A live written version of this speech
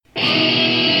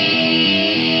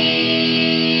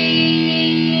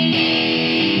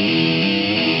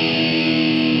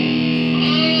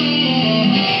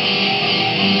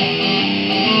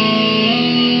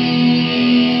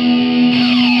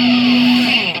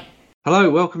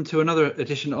Hello, welcome to another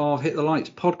edition of Hit the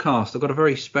Lights podcast. I've got a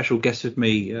very special guest with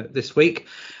me this week,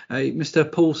 Mr.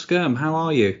 Paul Skirm. How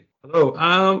are you?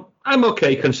 Hello. I'm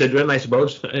okay considering, I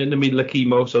suppose, in the middle of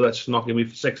chemo, so that's knocking me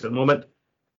for six at the moment.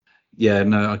 Yeah,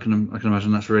 no, I can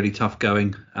imagine that's really tough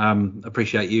going.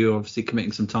 Appreciate you obviously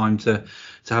committing some time to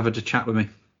have a chat with me.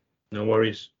 No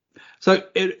worries. So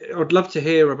I'd love to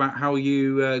hear about how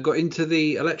you got into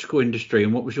the electrical industry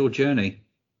and what was your journey?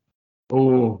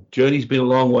 Oh, journey's been a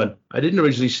long one. I didn't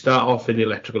originally start off in the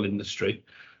electrical industry,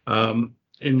 in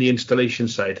the installation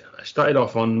side. I started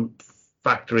off on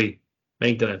factory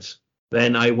maintenance.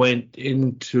 Then I went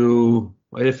into,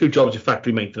 I had a few jobs of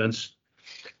factory maintenance.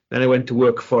 Then I went to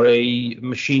work for a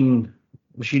machinery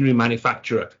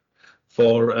manufacturer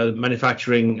for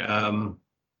manufacturing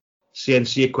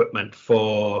CNC equipment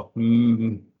for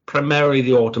primarily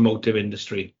the automotive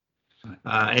industry,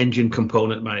 engine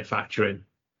component manufacturing.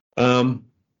 And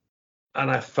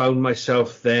I found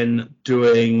myself then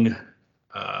doing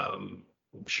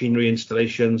machinery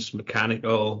installations,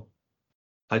 mechanical,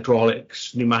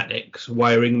 hydraulics, pneumatics,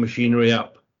 wiring machinery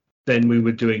up. Then we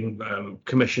were doing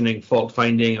commissioning, fault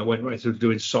finding. I went right through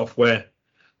doing software.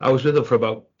 I was with them for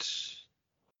about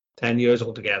 10 years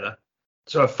altogether.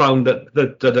 So I found that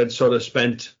I'd sort of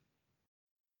spent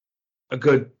a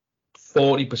good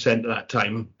 40% of that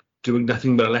time doing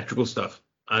nothing but electrical stuff.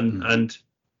 And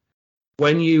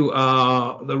when you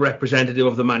are the representative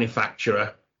of the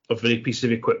manufacturer of a piece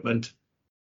of equipment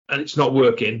and it's not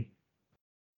working,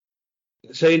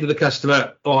 saying to the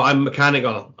customer, "Oh, I'm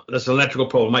mechanical. There's an electrical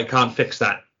problem. I can't fix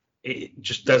that." It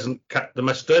just doesn't cut the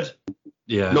mustard.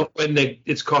 Yeah. Not when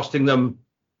it's costing them,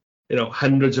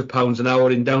 hundreds of pounds an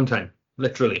hour in downtime,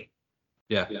 literally.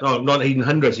 Yeah. No, not even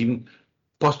hundreds, even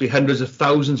possibly hundreds of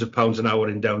thousands of pounds an hour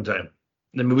in downtime.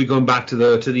 I mean, we're going back to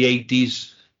the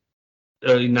 80s,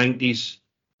 early 90s,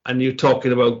 and you're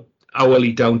talking about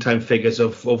hourly downtime figures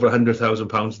of over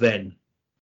 £100,000 then.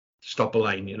 Stop a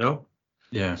line,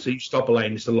 Yeah. So you stop a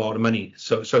line, it's a lot of money.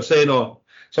 So saying,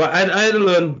 so I had to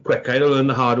learn quick. I had to learn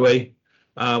the hard way.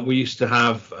 We used to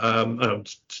have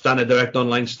standard direct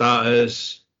online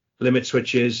starters, limit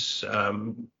switches,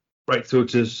 right through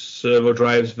to servo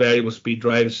drives, variable speed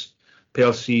drives,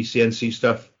 PLC, CNC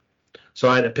stuff. So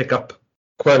I had to pick up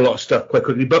quite a lot of stuff quite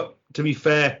quickly. But to be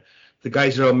fair, the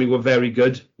guys around me were very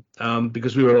good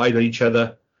because we relied on each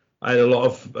other. I had a lot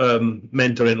of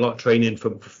mentoring, a lot of training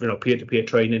from peer-to-peer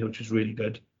training, which was really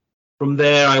good. From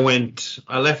there, I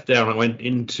left there and I went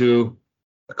into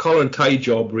a collar and tie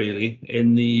job, really,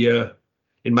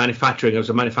 in manufacturing. I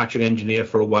was a manufacturing engineer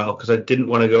for a while because I didn't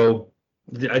want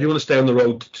to stay on the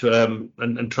road to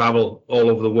and travel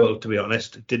all over the world, to be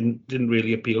honest. It didn't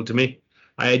really appeal to me.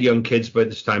 I had young kids by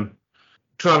this time.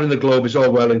 Traveling the globe is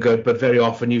all well and good, but very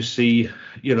often you see,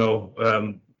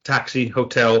 taxi,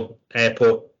 hotel,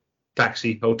 airport,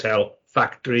 taxi, hotel,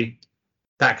 factory,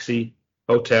 taxi,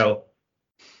 hotel,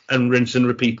 and rinse and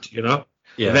repeat. Yeah.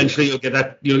 Eventually you'll get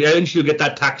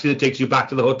that taxi that takes you back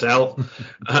to the hotel,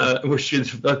 which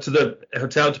is to the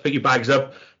hotel to pick your bags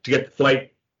up, to get the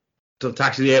flight to the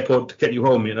taxi to the airport to get you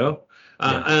home.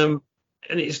 And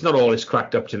it's not all it's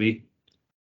cracked up to be.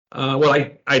 Well,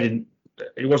 I didn't.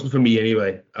 It wasn't for me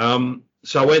anyway.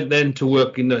 So I went then to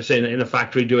work in a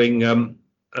factory doing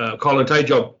collar and tie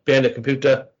job behind a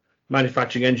computer,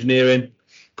 manufacturing engineering,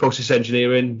 process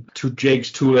engineering,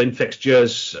 jigs, tooling,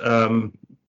 fixtures,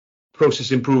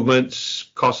 process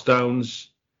improvements, cost downs,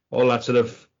 all that sort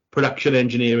of production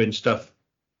engineering stuff.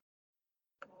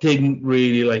 Didn't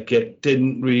really like it.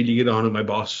 Didn't really get on with my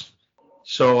boss.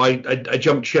 So I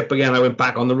jumped ship again. I went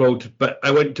back on the road, but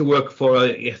I went to work for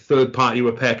a third-party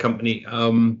repair company.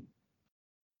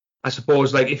 I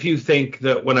suppose, like, if you think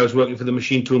that when I was working for the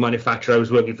machine tool manufacturer, I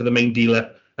was working for the main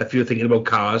dealer, if you're thinking about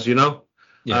cars, Yeah.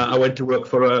 I went to work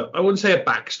for I wouldn't say a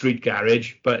backstreet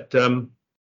garage, but an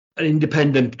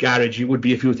independent garage it would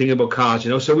be if you were thinking about cars,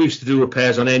 So we used to do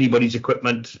repairs on anybody's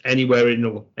equipment, anywhere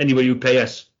you pay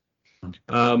us.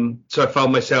 So I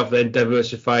found myself then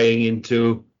diversifying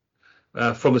into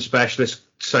from the specialist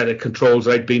side of controls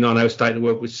I'd been on. I was starting to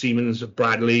work with Siemens,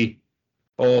 Bradley,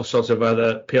 all sorts of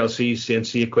other PLC,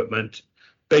 CNC equipment,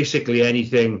 basically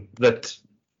anything that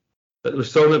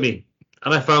was thrown at me.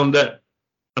 And I found that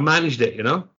I managed it,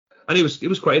 and it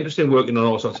was quite interesting working on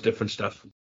all sorts of different stuff.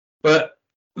 But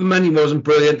money wasn't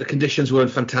brilliant. The conditions weren't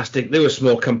fantastic. They were a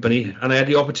small company, and I had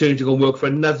the opportunity to go and work for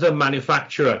another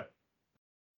manufacturer.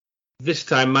 This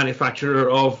time,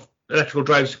 manufacturer of electrical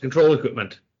drives and control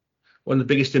equipment, one of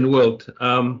the biggest in the world.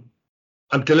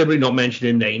 I'm deliberately not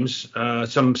mentioning names.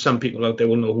 Some people out there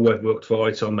will know who I've worked for.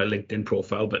 It's on my LinkedIn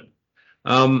profile, but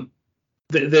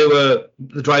they were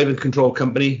the drive and control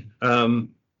company.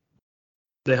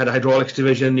 They had a hydraulics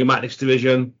division, pneumatics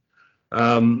division.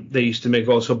 They used to make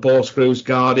also ball screws,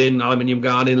 guarding, aluminium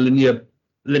guarding,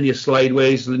 linear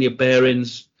slideways, linear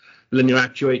bearings, linear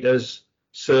actuators,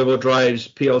 servo drives,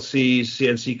 PLCs,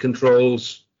 CNC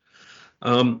controls.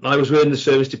 I was within the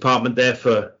service department there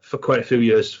for quite a few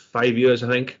years, 5 years, I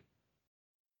think,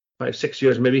 6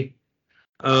 years maybe.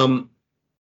 And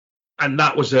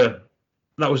that was a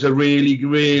really,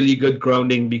 really good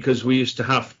grounding, because we used to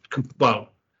have,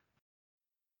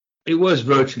 it was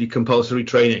virtually compulsory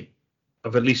training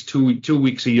of at least two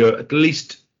weeks a year,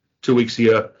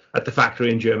 at the factory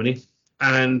in Germany.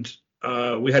 And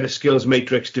we had a skills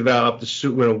matrix developed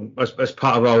as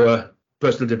part of our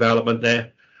personal development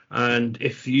there. And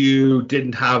if you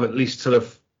didn't have at least sort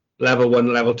of level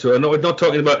 1, level 2, and we're not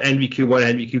talking about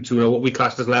NVQ1, NVQ2, what we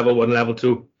classed as level 1, level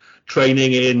 2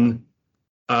 training in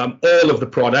all of the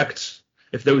products.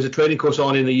 If there was a training course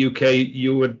on in the UK,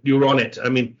 you were on it. I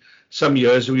mean, some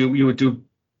years you would do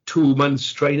 2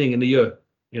 months training in a year,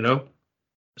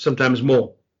 sometimes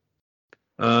more,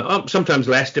 sometimes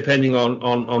less, depending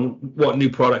on what new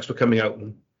products were coming out.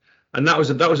 And that was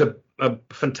a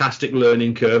fantastic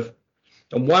learning curve.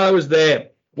 And while I was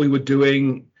there, we were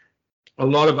doing a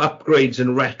lot of upgrades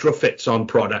and retrofits on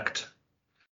product,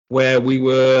 where we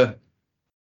were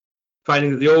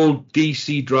finding that the old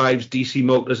DC drives, DC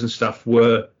motors and stuff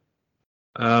were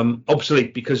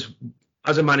obsolete, because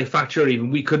as a manufacturer,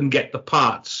 even, we couldn't get the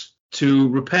parts to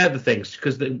repair the things,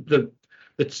 because the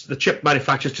chip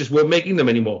manufacturers just weren't making them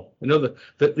anymore.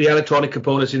 The electronic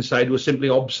components inside were simply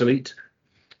obsolete.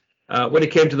 When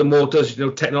it came to the motors,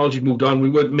 technology moved on. We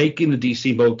weren't making the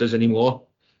DC motors anymore.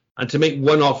 And to make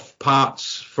one-off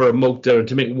parts for a motor, and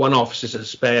to make one-offs as a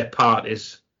spare part,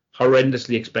 is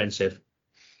horrendously expensive.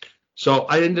 So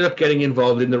I ended up getting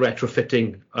involved in the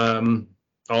retrofitting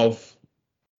of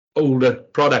older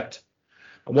product.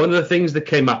 And one of the things that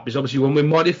came up is, obviously, when we're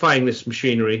modifying this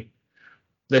machinery,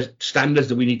 there's standards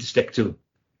that we need to stick to.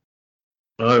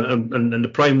 And the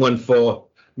prime one for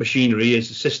machinery is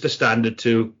the sister standard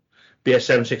to BS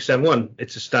 7671.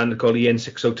 It's a standard called EN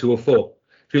 60204.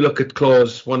 If you look at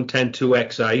clause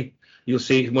 110.2xi, you'll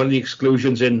see one of the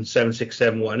exclusions in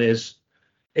 7671 is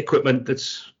equipment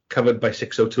that's covered by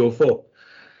 60204.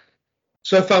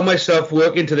 So I found myself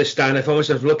working to this standard. I found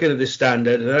myself looking at this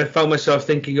standard, and I found myself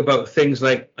thinking about things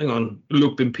like,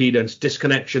 loop impedance,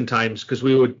 disconnection times, because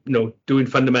we were, doing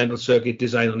fundamental circuit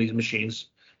design on these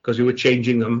machines, because we were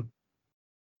changing them.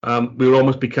 We were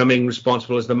almost becoming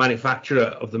responsible as the manufacturer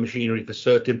of the machinery for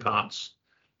certain parts,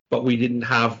 but we didn't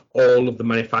have all of the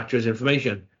manufacturer's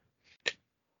information.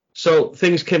 So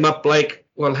things came up like,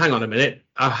 well, hang on a minute,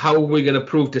 how are we going to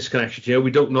prove disconnection here?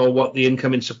 We don't know what the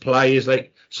incoming supply is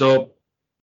like. So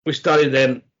we started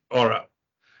then, all right,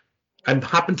 I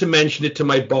happened to mention it to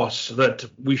my boss that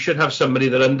we should have somebody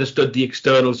that understood the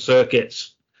external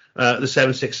circuits, the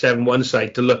 7671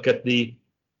 side, to look at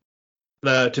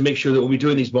to make sure that when we're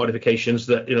doing these modifications,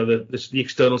 that the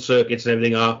external circuits and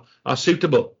everything are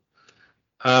suitable.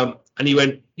 And he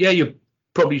went, yeah, you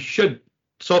probably should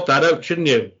sort that out, shouldn't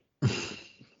you?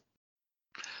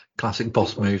 Classic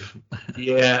boss move.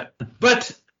 Yeah,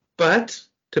 but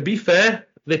to be fair,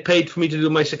 they paid for me to do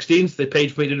my 16th. They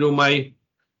paid for me to do my,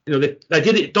 I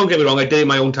did it. Don't get me wrong, I did it in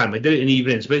my own time. I did it in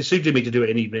evenings, but it suited me to do it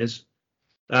in evenings.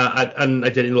 And I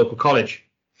did it in local college.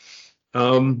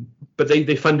 But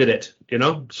they funded it,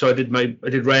 So I did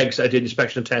regs, I did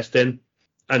inspection and testing,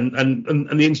 and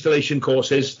the installation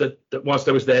courses that whilst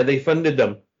I was there, they funded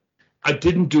them. I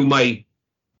didn't do my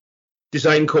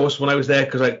design course when I was there,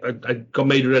 because I got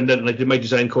made redundant, and I did my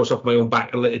design course off my own back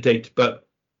at a later date. But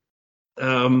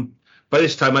by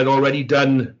this time, I'd already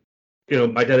done,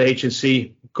 I did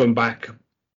H&C going back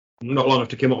not long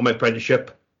after I came out of my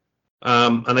apprenticeship,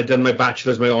 and I'd done my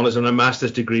bachelor's, my honours, and my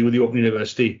master's degree with the Open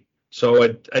University. So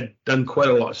I'd done quite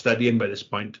a lot of studying by this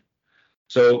point.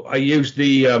 So I used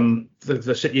the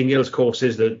City and Guilds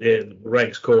courses, the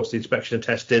regs course, the inspection and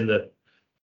testing,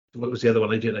 what was the other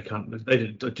one I did? I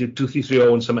did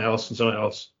 2330 and something else.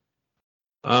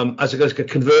 As a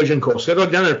conversion course. So I'd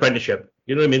already done an apprenticeship.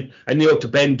 You know what I mean? I knew how to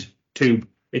bend tube.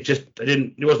 It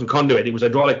wasn't conduit, it was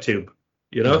hydraulic tube,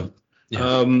 Yeah.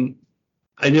 I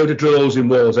knew how to drill holes in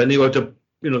walls. I knew how to,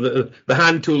 the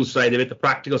hand tools side of it, the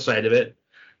practical side of it,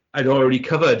 I'd already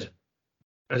covered,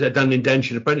 as I'd done the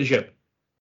indention apprenticeship.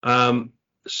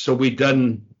 So we'd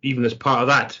done, even as part of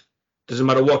that, doesn't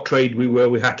matter what trade we were,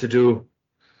 we had to do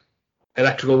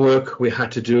electrical work, we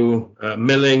had to do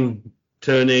milling,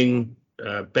 turning,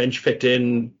 bench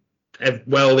fitting,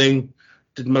 welding.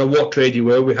 Didn't matter what trade you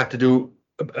were, we had to do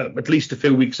at least a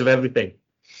few weeks of everything.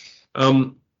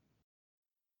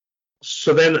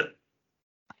 So then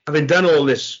having done all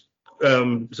this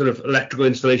sort of electrical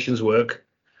installations work,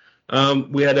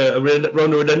 we had a round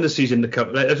of redundancies in the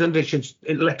company.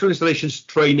 Electrical installations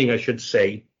training, I should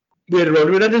say. We had a round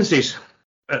of redundancies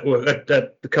at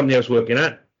the company I was working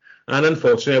at. And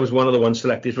unfortunately, I was one of the ones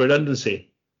selected for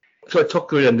redundancy. So I took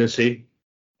the redundancy.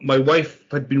 My wife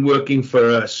had been working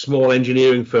for a small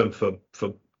engineering firm for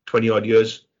 20 odd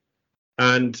years.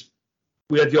 And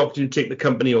we had the opportunity to take the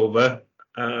company over,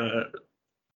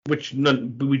 which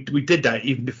we did that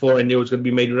even before I knew I was going to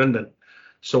be made redundant.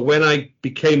 So when I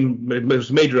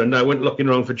was made redundant, I went looking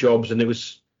around for jobs, and there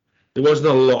wasn't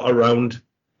a lot around.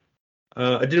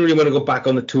 I didn't really want to go back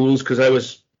on the tools because I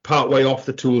was part way off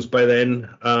the tools by then.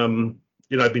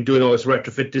 I've been doing all this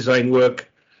retrofit design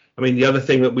work. I mean, the other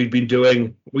thing that we've been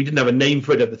doing, we didn't have a name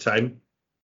for it at the time,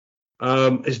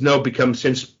 has now become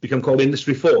called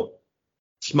Industry 4.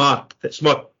 Smart,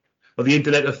 or the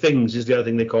Internet of Things is the other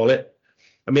thing they call it.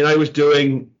 I mean, I was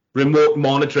doing remote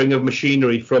monitoring of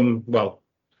machinery from,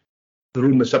 the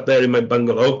room that's up there in my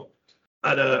bungalow,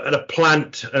 at a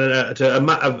plant, an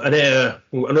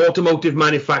automotive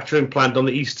manufacturing plant on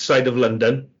the east side of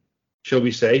London, shall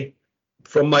we say.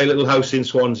 From my little house in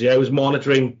Swansea, I was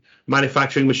monitoring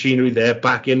manufacturing machinery there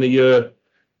back in the year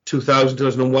 2000,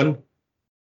 2001.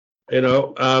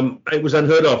 It was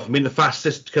unheard of. I mean, the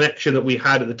fastest connection that we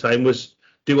had at the time was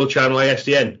dual channel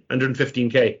ISDN,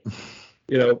 115K.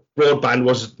 Broadband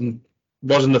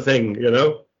wasn't a thing,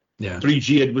 Yeah.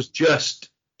 3G, it was just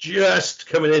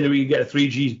coming in, and we could get a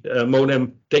 3G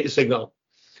modem data signal.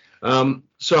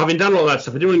 So having done all that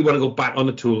stuff, I didn't really want to go back on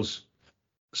the tools.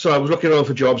 So I was looking around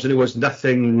for jobs, and there was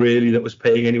nothing really that was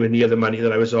paying anywhere near the money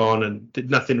that I was on, and did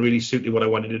nothing really suited what I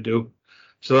wanted to do.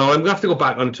 So I'm going to have to go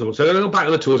back on the tools. So I'm going to go back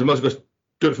on the tools. I might as well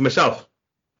do it for myself.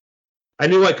 I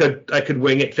knew I could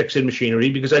wing it, fixing machinery,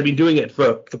 because I'd been doing it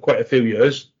for quite a few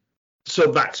years.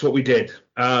 So that's what we did.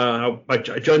 I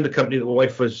joined the company that my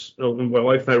wife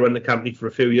and I run the company for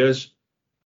a few years.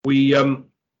 We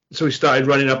started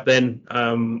running up then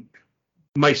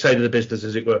my side of the business,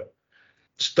 as it were.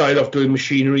 Started off doing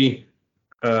machinery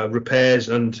repairs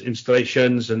and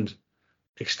installations, and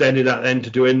extended that then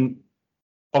to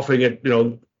offering it,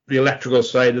 the electrical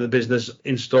side of the business,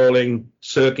 installing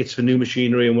circuits for new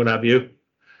machinery and what have you.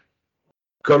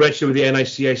 Got registered with the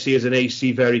NICIC as an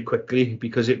AC very quickly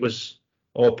because it was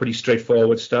all pretty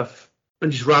straightforward stuff,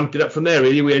 and just ramped it up from there.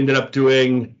 Really, we ended up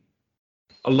doing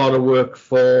a lot of work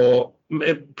for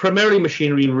primarily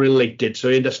machinery related, so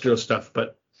industrial stuff,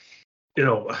 but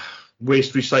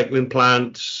waste recycling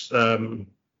plants. The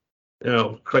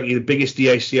biggest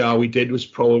DICR we did was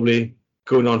probably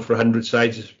going on for 100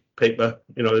 sides of paper.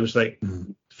 It was like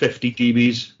 50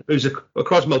 DBs. It was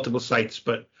across multiple sites,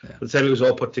 but by the time it was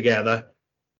all put together,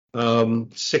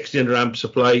 1600 amp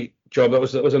supply job. That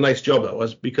was a nice job. That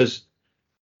was, because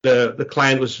the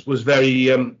client was very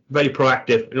very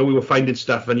proactive. We were finding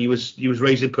stuff, and he was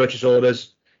raising purchase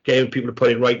orders, getting people to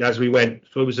put it right as we went.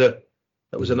 So that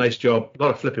was a nice job. A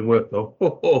lot of flipping work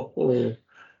though.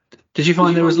 Did you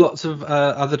find there was lots of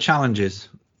other challenges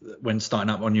when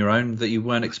starting up on your own that you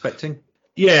weren't expecting?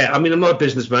 Yeah, I mean, I'm not a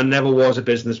businessman, never was a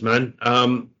businessman.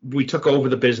 We took over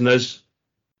the business,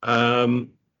 and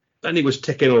it was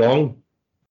ticking along.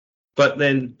 But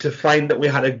then to find that we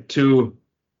had to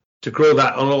grow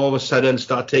that, and all of a sudden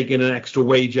start taking an extra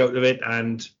wage out of it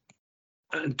and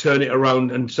turn it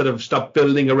around and sort of start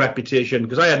building a reputation,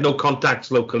 because I had no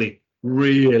contacts locally,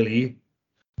 really.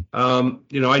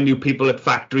 I knew people at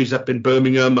factories up in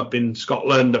Birmingham, up in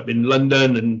Scotland, up in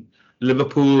London and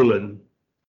Liverpool and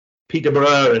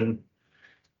Peterborough, and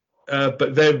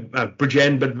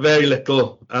Bridgend, but very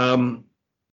little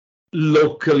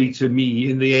locally to me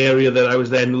in the area that I was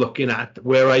then looking at,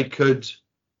 where I could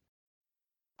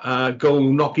go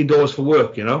knocking doors for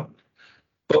work,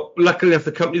 But luckily enough,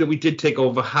 the company that we did take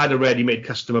over had a ready-made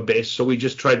customer base, so we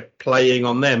just tried playing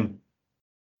on them.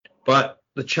 But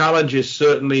the challenges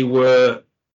certainly were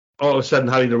all of a sudden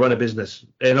having to run a business.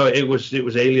 It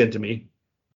was alien to me.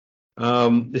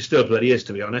 It still bloody is,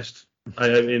 to be honest. So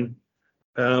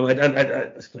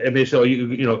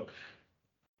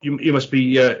you must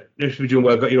be doing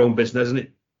well. Got your own business, isn't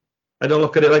it? I don't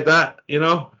look at it like that.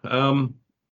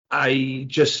 I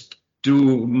just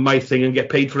do my thing and get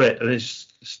paid for it, and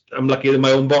I'm lucky that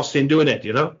my own boss in doing it.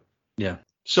 Yeah.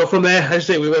 So from there, as I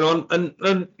say, we went on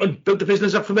and built the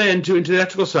business up from there into the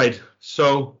electrical side.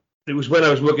 So it was when I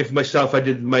was working for myself, I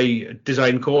did my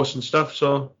design course and stuff.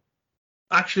 So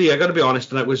actually, I got to be honest,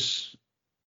 and I was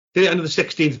did it under the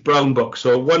 16th Brown book.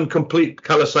 So one complete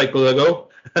colour cycle ago,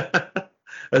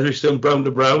 as we're still brown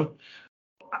to brown.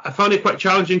 I found it quite a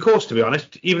challenging course, to be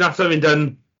honest. Even after having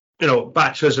done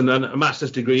bachelor's and a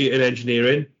master's degree in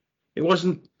engineering. It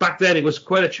wasn't back then. It was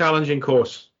quite a challenging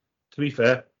course, to be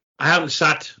fair. I haven't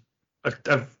sat.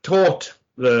 I've taught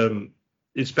the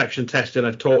inspection testing.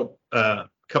 I've taught a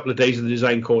couple of days of the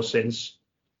design course since,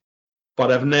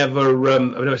 but I've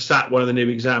never sat one of the new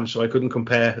exams, so I couldn't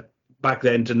compare back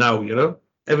then to now.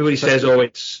 Everybody says, "Oh,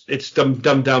 it's dumb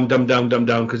down,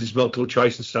 because it's multiple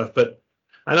choice and stuff." But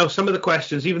I know some of the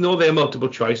questions, even though they're multiple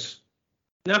choice,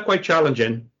 they're quite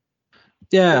challenging.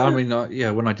 Yeah, I mean,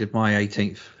 when I did my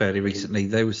 18th fairly recently,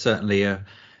 there was certainly a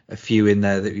few in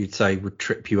there that you'd say would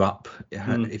trip you up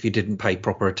if you didn't pay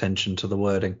proper attention to the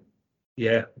wording.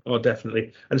 Yeah,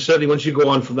 definitely. And certainly once you go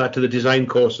on from that to the design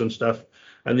course and stuff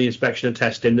and the inspection and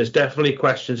testing, there's definitely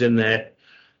questions in there.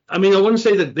 I mean, I wouldn't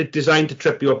say that they're designed to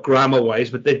trip you up grammar-wise,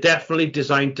 but they're definitely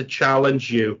designed to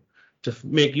challenge you, to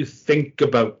make you think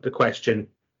about the question,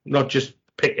 not just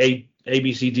pick A,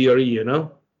 B, C, D, or E,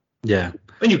 Yeah.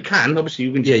 And you can, obviously.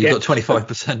 You've got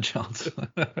 25% chance.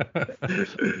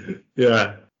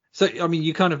 Yeah. So, I mean,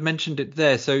 you kind of mentioned it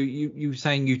there. So you were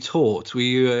saying you taught. Were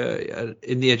you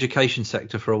in the education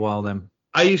sector for a while then?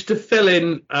 I used to fill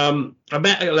in. I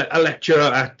met a lecturer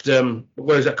at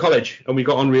college, and we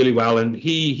got on really well. And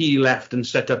he left and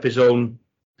set up his own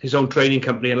training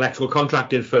company, an electrical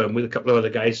contracting firm, with a couple of other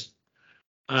guys.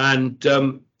 And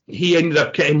he ended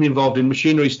up getting involved in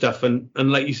machinery stuff. And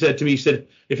like he said to me, he said,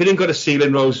 if he didn't got a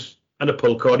ceiling rose and a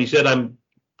pull cord, he said, I'm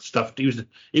stuffed.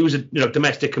 He was a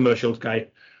domestic commercial guy.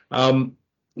 No,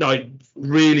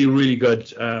 really, really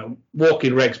good.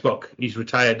 Walk-in Regs book. He's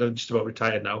retired, just about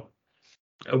retired now.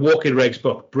 A walk-in Regs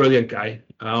book, brilliant guy.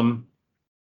 But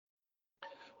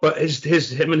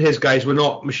him and his guys were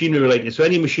not machinery related. So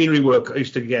any machinery work they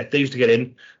used to get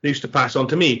in, they used to pass on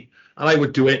to me, and I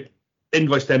would do it,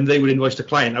 invoice them, they would invoice the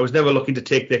client. I was never looking to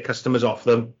take their customers off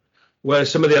them.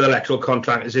 Whereas some of the other electrical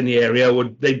contractors in the area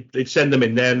they'd send them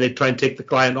in there and they'd try and take the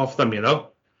client off them.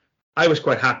 I was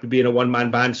quite happy being a one-man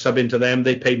band, sub into them.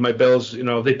 They paid my bills.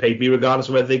 They paid me regardless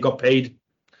of whether they got paid.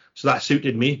 So that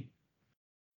suited me.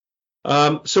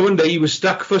 So one day he was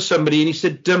stuck for somebody, and he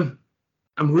said,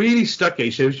 I'm really stuck here.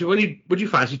 He said, would you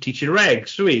fancy teaching regs,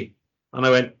 Sui? And I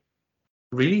went,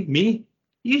 really? Me?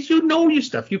 Yes, you know your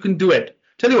stuff. You can do it.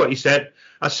 Tell you what, he said,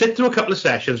 I'll sit through a couple of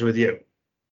sessions with you.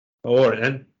 All right,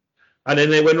 then. And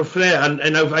then they went from there,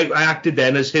 and I acted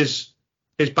then as his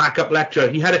backup lecturer.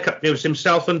 He had it was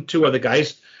himself and two other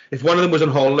guys. If one of them was on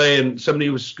holiday and somebody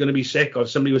was going to be sick, or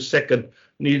somebody was sick and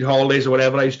needed holidays or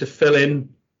whatever, I used to fill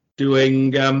in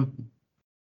doing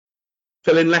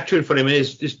lecturing for him in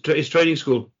his training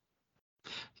school.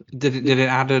 Did it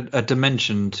add a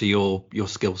dimension to your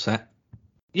skill set?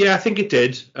 Yeah, I think it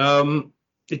did.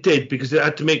 It did, because it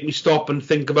had to make me stop and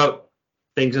think about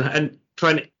things and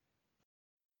try and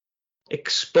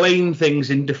explain things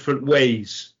in different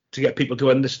ways to get people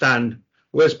to understand.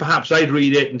 Whereas perhaps I'd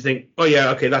read it and think, oh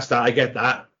yeah, okay, that's that, I get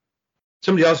that.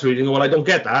 Somebody else reading, well, I don't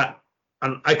get that.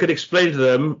 And I could explain to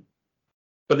them,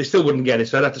 but they still wouldn't get it.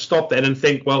 So I'd have to stop then and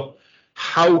think, well,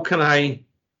 how can I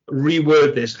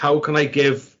reword this? How can I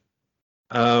give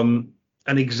an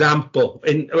example?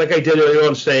 Like I did earlier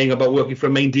on, saying about working for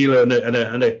a main dealer and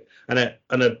a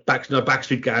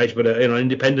backstreet garage, but an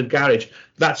independent garage.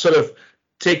 That sort of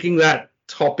taking that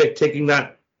topic, taking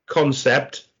that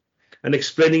concept, and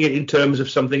explaining it in terms of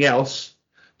something else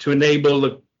to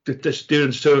enable the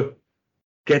students to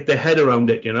get their head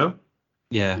around it.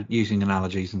 Yeah, using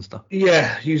analogies and stuff.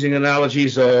 Yeah, using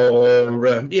analogies or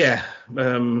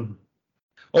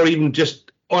even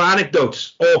just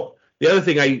anecdotes. Or the other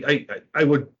thing I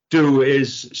would do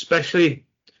is, especially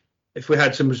if we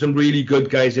had some really good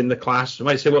guys in the class, I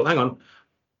might say, well, hang on,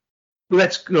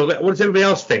 what does everybody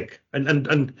else think,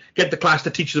 and get the class to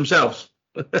teach themselves.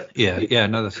 yeah,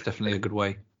 no, that's definitely a good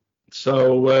way.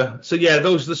 So yeah,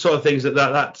 those are the sort of things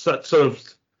that sort of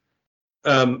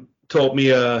taught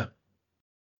me.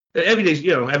 Every day's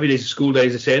a school day,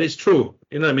 as I say, and it's true.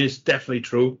 It's definitely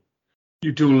true.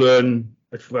 You do learn.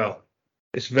 Well,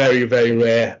 it's very, very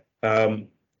rare. A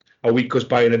week goes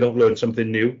by and I don't learn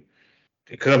something new,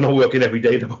 because I'm not working every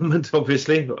day at the moment,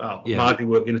 obviously. Well, I'm hardly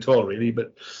working at all, really,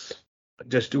 but I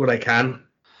just do what I can.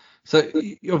 So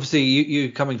obviously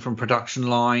you're coming from production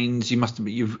lines.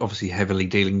 You've obviously heavily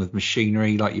dealing with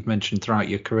machinery, like you've mentioned throughout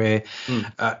your career.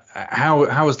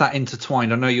 How is that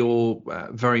intertwined? I know you're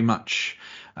very much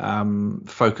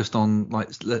focused on,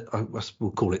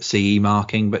 we'll call it CE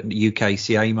marking, but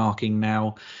UKCA marking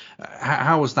now.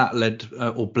 How has that led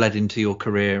or bled into your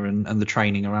career and the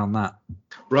training around that?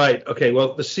 Right. Okay.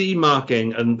 Well, the CE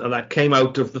marking and that came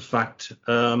out of the fact,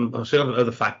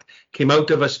 came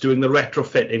out of us doing the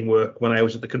retrofitting work when I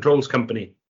was at the controls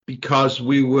company, because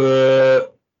we were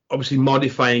obviously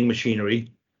modifying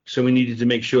machinery. So we needed to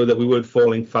make sure that we weren't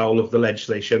falling foul of the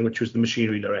legislation, which was the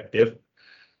Machinery Directive.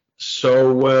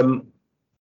 So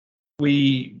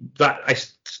I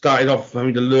started off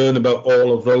having to learn about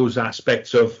all of those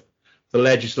aspects of the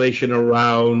legislation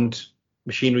around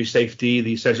machinery safety,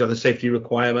 the essential health and safety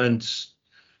requirements,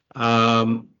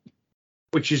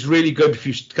 which is really good if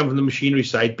you come from the machinery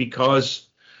side, because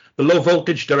the low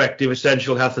voltage directive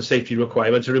essential health and safety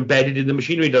requirements are embedded in the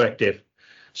Machinery Directive.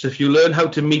 So if you learn how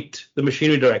to meet the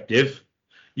Machinery Directive,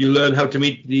 you learn how to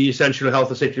meet the essential health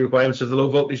and safety requirements of the low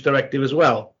voltage directive as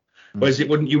well. Whereas you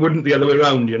wouldn't the other way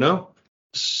around, you know.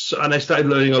 So, and I started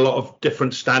learning a lot of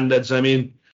different standards. I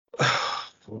mean,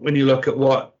 when you look at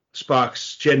what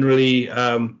sparks generally,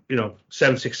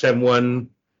 7671,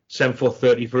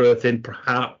 7430 for earthing,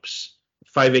 perhaps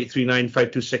 5839,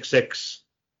 5266.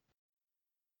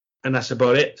 And that's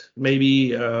about it.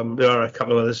 Maybe there are a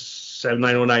couple of others,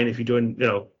 7909 if you're doing,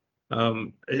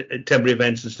 temporary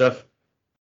events and stuff.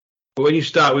 But when you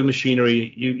start with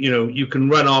machinery, you can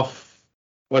run off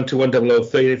 12100,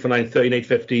 3849,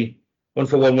 13850,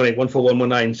 14118,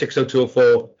 14119,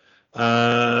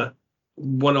 60204,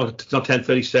 it's not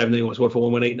 1037 anymore, it's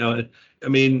 14118 now. I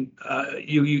mean,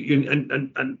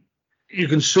 you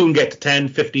can soon get to 10,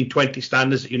 15, 20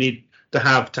 standards that you need to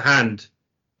have to hand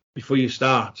before you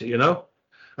start, you know.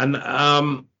 And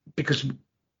because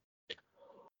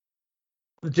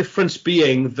the difference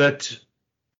being that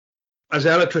as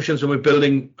electricians, when we're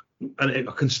building and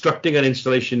constructing an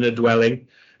installation in a dwelling,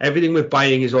 everything we're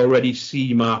buying is already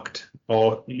C marked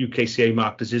or UKCA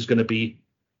marked as is going to be.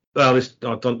 Well, that's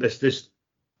up in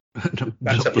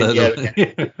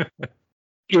the air.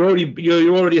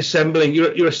 You're already assembling.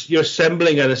 You're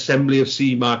assembling an assembly of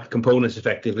C marked components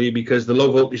effectively, because the low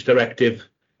voltage directive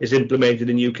is implemented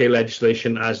in UK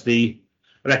legislation as the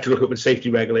electrical equipment safety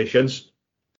regulations,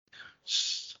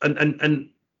 and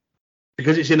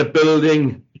because it's in a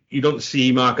building, you don't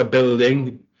C mark a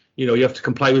building. You have to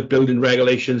comply with building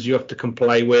regulations. You have to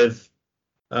comply with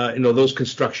those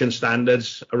construction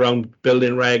standards around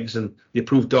building regs and the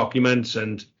approved documents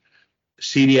and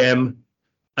CDM.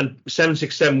 And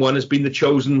 7671 has been the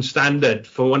chosen standard,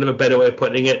 for want of a better way of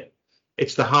putting it.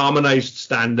 It's the harmonized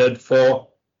standard for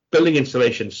building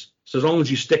installations. So as long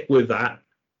as you stick with that,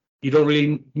 you don't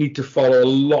really need to follow a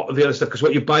lot of the other stuff, because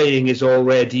what you're buying is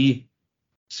already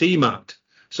C marked.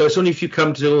 So it's only if you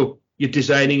come to you're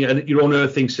designing your own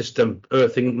earthing system,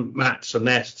 earthing mats and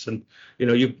nests, and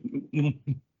you're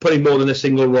putting more than a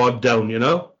single rod down,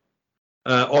 or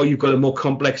you've got a more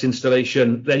complex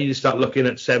installation, then you need to start looking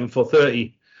at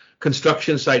 7430.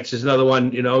 Construction sites is another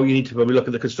one. You need to probably look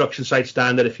at the construction site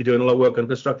standard if you're doing a lot of work on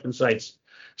construction sites.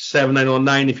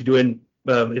 7909 if you're doing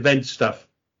event stuff.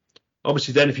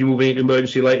 Obviously, then if you're moving into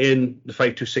emergency lighting, the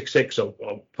 5266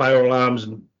 or fire alarms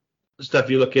and stuff,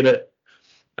 you're looking at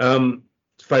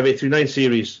 5839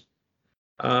 series.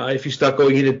 If you start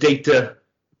going into data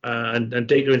and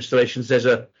data installations, there's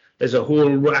a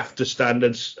whole raft of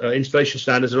standards, installation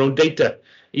standards around data,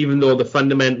 even though the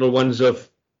fundamental ones of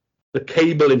the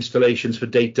cable installations for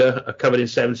data are covered in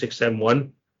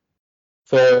 7671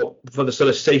 for the sort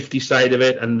of safety side of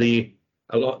it, and the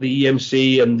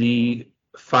EMC and the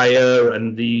fire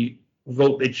and the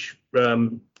voltage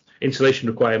insulation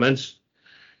requirements.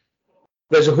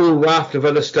 There's a whole raft of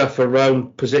other stuff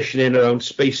around positioning, around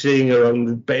spacing,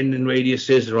 around bending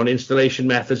radiuses, around installation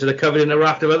methods that are covered in a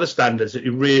raft of other standards that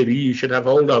you should have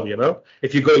hold of,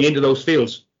 if you're going into those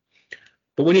fields.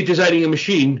 But when you're designing a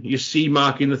machine, you see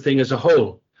marking the thing as a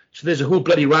whole. So there's a whole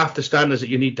bloody raft of standards that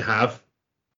you need to have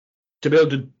to be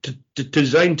able to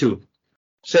design to.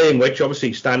 Saying which,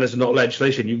 obviously, standards are not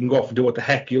legislation. You can go off and do what the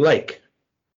heck you like.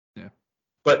 Yeah.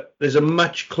 But there's a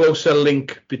much closer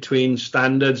link between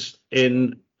standards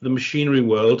in the machinery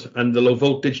world and the low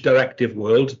voltage directive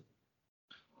world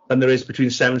than there is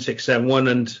between 7671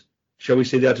 and, shall we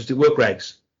say, the artistic work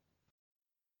regs.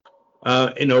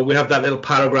 We have that little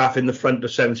paragraph in the front of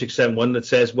 7671 that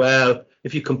says, well,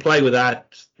 if you comply with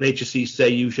that, the HSC say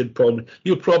you'll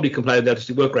probably comply with the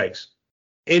artistic work regs.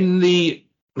 In the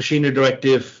Machinery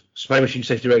Directive, Supply Machine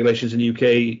Safety Regulations in the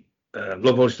UK,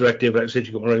 Low Voltage Directive, Safety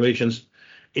Equipment Regulations,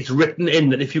 it's written in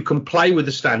that if you comply with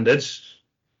the standards,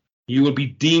 you will be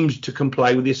deemed to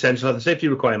comply with the essential health and safety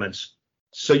requirements.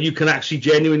 So you can actually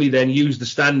genuinely then use the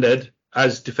standard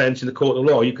as defence in the court of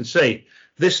law. You can say,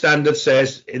 this standard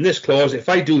says in this clause, if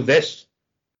I do this,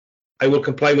 I will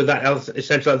comply with that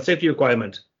essential health and safety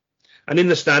requirement. And in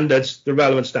the standards, the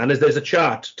relevant standards, there's a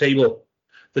chart table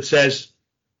that says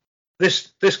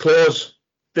this clause,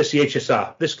 this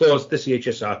EHSR, this clause, this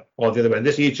EHSR, or the other way,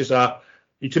 this EHSR.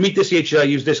 To meet this EHSR,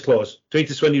 use this clause. To meet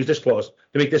this one, use this clause.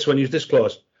 To meet this one, use this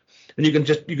clause. and you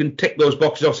can tick those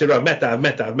boxes off, say, right, I've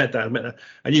met that,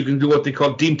 and you can do what they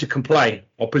call deemed to comply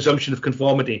or presumption of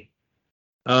conformity,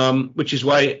 which is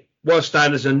why while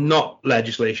standards are not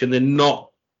legislation, they're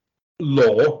not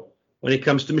law. When it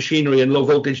comes to machinery and low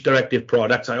voltage directive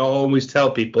products, I always tell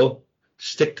people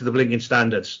stick to the blinking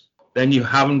standards. Then you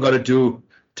haven't got to do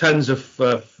tons of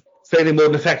failing mode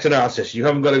and effect analysis. You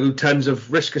haven't got to do tons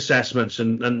of risk assessments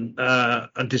and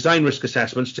design risk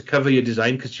assessments to cover your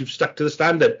design because you've stuck to the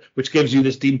standard, which gives you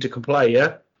this deemed to comply.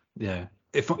 Yeah. Yeah.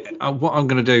 What I'm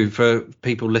going to do for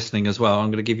people listening as well,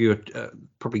 I'm going to give you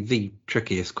probably the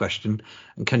trickiest question.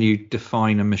 And can you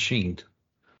define a machine?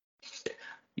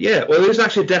 Yeah, well, there's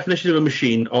actually a definition of a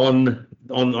machine on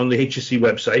the HSC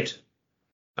website,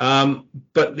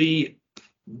 but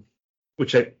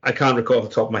which I can't recall off the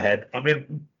top of my head. I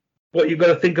mean, what you've got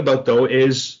to think about though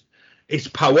is it's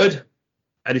powered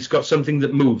and it's got something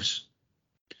that moves.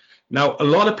 Now, a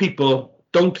lot of people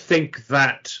don't think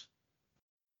that.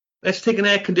 Let's take an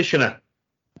air conditioner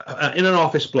in an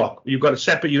office block. You've got a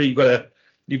separate unit.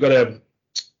 You've got a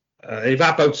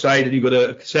evap outside, and you've got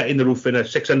a set in the roof in a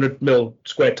 600 mil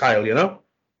square tile. You know,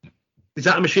 is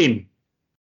that a machine?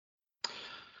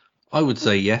 I would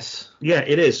say yes. Yeah,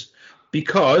 it is,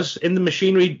 because in the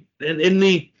machinery in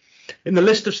the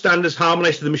list of standards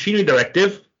harmonised to the machinery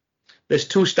directive, there's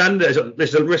two standards.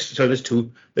 There's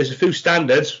a few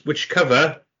standards which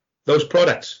cover those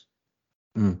products.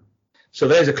 Mm. So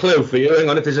there's a clue for you. Hang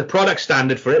on, if there's a product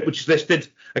standard for it, which is listed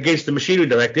against the machinery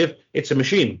directive, it's a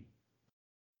machine.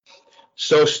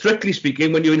 So strictly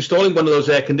speaking, when you're installing one of those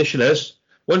air conditioners,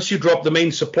 once you drop the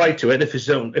main supply to it, if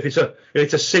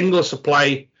it's a single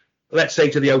supply, let's say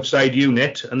to the outside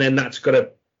unit, and then that's got to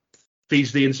feed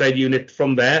the inside unit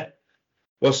from there,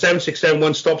 well,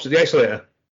 7671 stops at the isolator.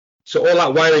 So all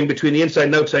that wiring between the inside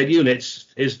and outside units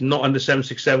is not under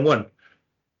 7671.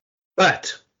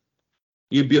 But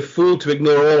you'd be a fool to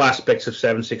ignore all aspects of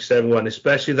 7671,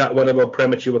 especially that one about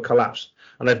premature collapse.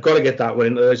 And I've got to get that one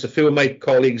in. There's a few of my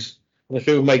colleagues and a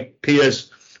few of my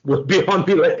peers would be on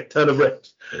me like a ton of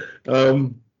bricks.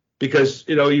 Because,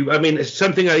 it's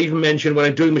something I even mentioned when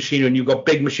I'm doing machinery, and you've got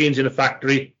big machines in a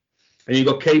factory and you've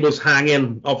got cables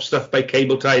hanging off stuff by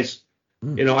cable ties.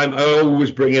 I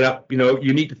always bring it up.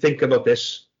 You need to think about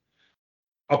this.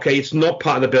 Okay, it's not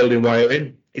part of the building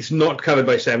wiring. It's not covered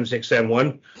by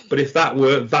 7671, but if that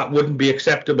were, that wouldn't be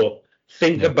acceptable.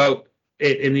 Think about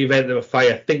it in the event of a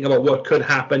fire. Think about what could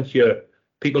happen here.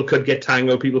 People could get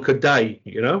tangled. People could die,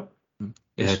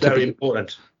 It's very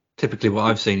important. Typically what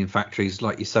I've seen in factories,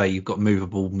 like you say, you've got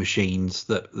movable machines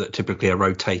that typically are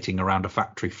rotating around a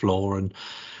factory floor, and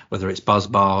whether it's buzz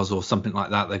bars or something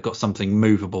like that, they've got something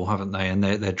movable, haven't they? And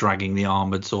they're dragging the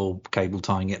armoured or cable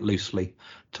tying it loosely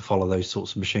to follow those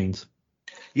sorts of machines.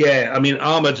 Yeah, I mean,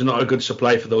 armoured's not a good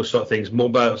supply for those sort of things.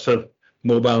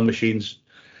 Mobile machines.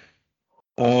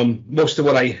 Most of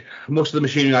the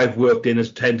machinery I've worked in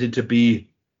has tended to be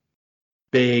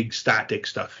big static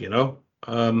stuff, and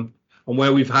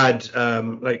where we've had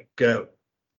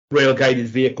rail guided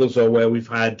vehicles, or where we've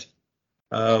had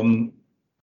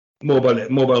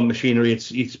mobile machinery,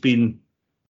 it's been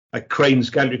like cranes,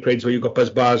 gantry cranes, where you've got buzz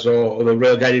bars, or the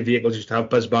rail guided vehicles used to have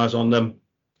buzz bars on them,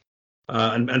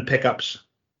 and pickups.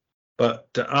 But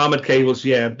armoured cables,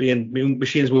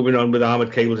 machines moving on with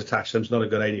armoured cables attached to them is not a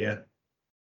good idea.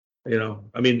 I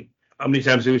mean, how many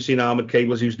times have we seen armoured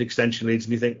cables using extension leads,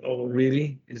 and you think, oh,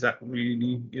 really? Is that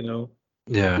really,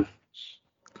 Yeah.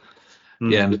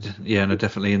 Yeah, no,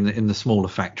 definitely in the smaller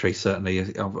factories,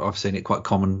 certainly I've seen it quite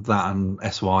common, that and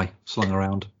SY slung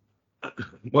around.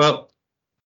 Well,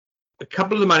 a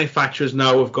couple of the manufacturers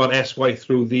now have got SY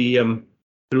through the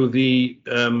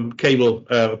cable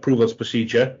approvals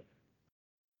procedure.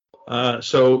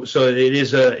 So it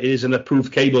is an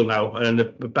approved cable now, and a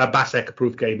BASEC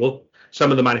approved cable. Some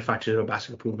of the manufacturers have a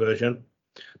BASEC approved version.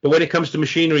 But when it comes to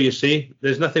machinery, you see,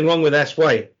 there's nothing wrong with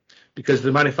SY, because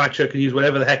the manufacturer can use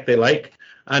whatever the heck they like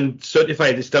and certify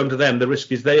it. It's down to them. The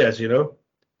risk is theirs, It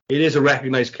is a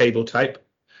recognized cable type.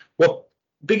 What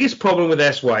biggest problem with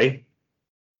SY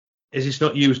is it's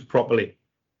not used properly.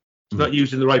 It's not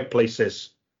used in the right places.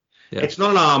 Yeah. It's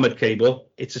not an armored cable.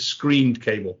 It's a screened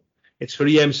cable. It's for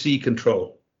EMC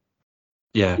control.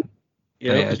 Yeah.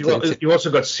 You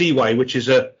also got CY, which is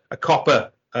a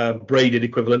copper braided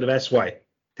equivalent of SY.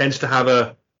 Tends to have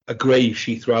a grey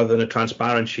sheath rather than a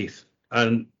transparent sheath.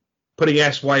 And putting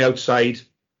SY outside,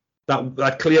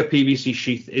 that clear PVC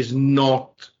sheath is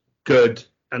not good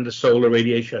under solar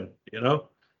radiation.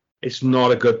 It's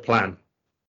not a good plan.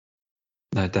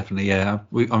 No, definitely, yeah.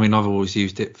 I've always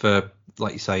used it for,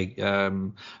 like you say,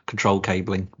 control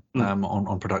cabling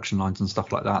on production lines and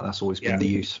stuff like that. That's always been the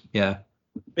use. Yeah.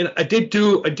 I mean, I did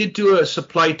do a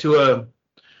supply to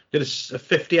did a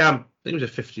 50 amp, I think it was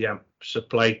a 50 amp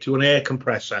supply to an air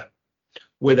compressor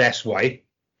with SY,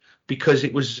 because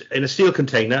it was in a steel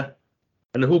container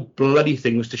and the whole bloody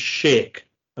thing was to shake.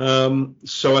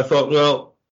 So I thought,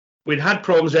 well, we'd had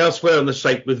problems elsewhere on the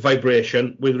site with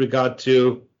vibration with regard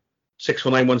to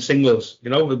 6491 singles,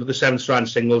 with the 7-strand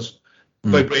singles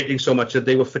vibrating so much that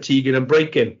they were fatiguing and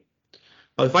breaking.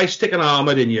 Well, if I stick an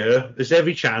Armoured in here, there's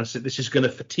every chance that this is going to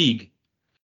fatigue.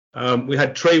 We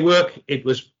had tray work. It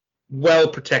was well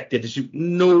protected. There's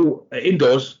no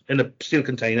indoors in a steel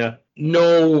container.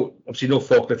 Obviously no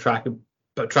forklift traffic.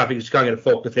 But traffic, you can't get a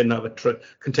forklift in out of a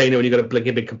container when you've got a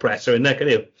blinking big compressor in there, can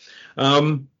you?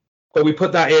 But we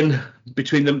put that in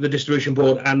between the distribution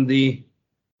board and the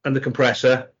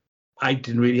compressor. I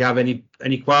didn't really have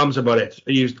any qualms about it.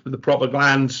 I used the proper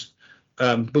glands,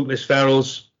 bootless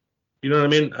ferrules. You know what I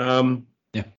mean?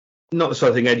 Yeah. Not the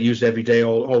sort of thing I'd use every day,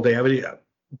 all day.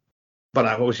 But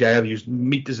obviously I have used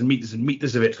meters and meters and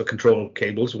meters of it for control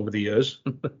cables over the years.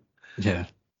 Yeah.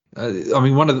 I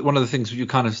mean, one of the things you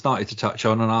kind of started to touch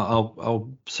on, and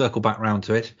I'll circle back round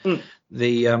to it,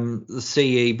 the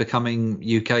CE becoming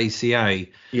UKCA.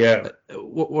 Yeah.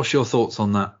 What's your thoughts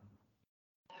on that?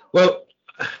 Well,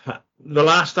 the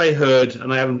last I heard,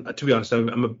 and I haven't, to be honest,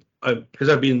 because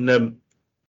I've been there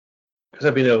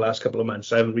the last couple of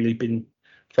months, I haven't really been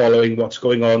following what's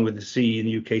going on with the CE and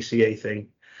the UKCA thing.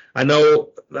 I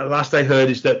know the last I heard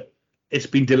is that it's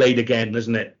been delayed again,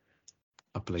 isn't it?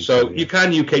 I believe so. Yeah. You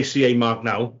can UKCA mark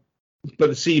now, but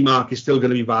the CE mark is still going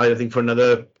to be valid, I think, for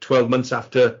another 12 months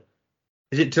after.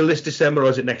 Is it till this December or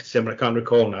is it next December? I can't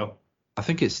recall now. I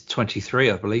think it's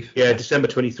 23, I believe. Yeah, December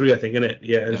 23, I think, isn't it?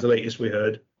 Yeah, it's the latest we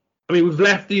heard. I mean, we've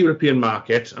left the European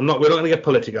market. We're not going to get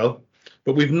political,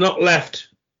 but we've not left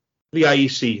the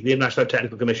IEC, the International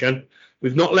Technical Commission.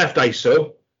 We've not left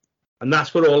ISO, and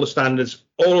that's where all the standards,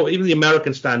 even the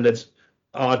American standards,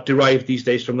 are derived these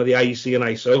days from the IEC and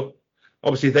ISO.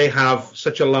 Obviously, they have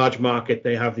such a large market;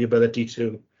 they have the ability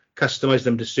to customize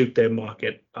them to suit their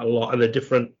market a lot and a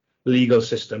different legal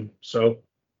system. So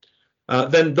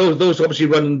then those obviously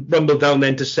rumble down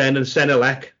then to CEN and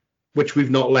CENELEC, which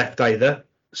we've not left either.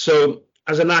 So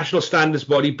as a national standards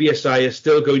body, BSI is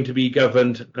still going to be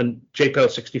governed, and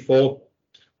JPL 64,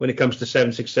 when it comes to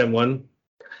 7671,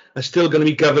 are still going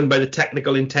to be governed by the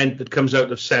technical intent that comes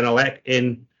out of CENELEC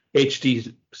in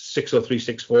HD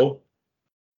 60364.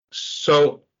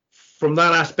 So from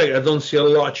that aspect, I don't see a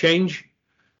lot of change.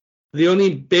 The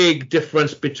only big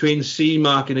difference between CE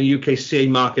marking and UKCA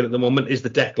marking at the moment is the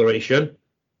declaration.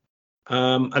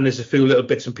 And there's a few little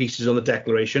bits and pieces on the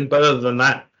declaration. But other than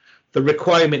that, the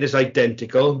requirement is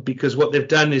identical, because what they've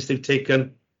done is they've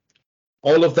taken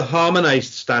all of the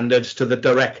harmonized standards to the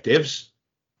directives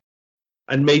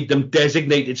and made them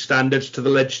designated standards to the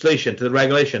legislation, to the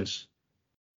regulations.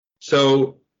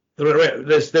 So there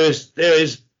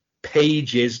is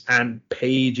pages and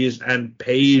pages and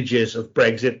pages of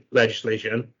Brexit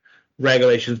legislation,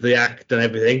 regulations, the Act and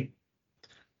everything.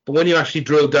 But when you actually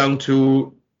drill down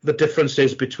to the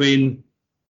differences between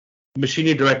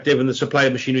machinery directive and the supply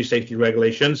of machinery safety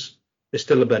regulations, they're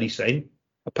still the bloody same,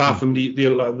 apart from the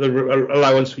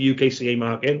allowance for UKCA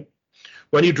marking.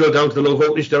 When you drill down to the low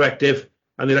voltage directive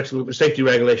and the electrical safety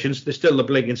regulations, they're still the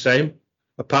blinking same,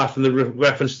 apart from the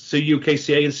reference to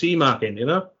UKCA and CE marking,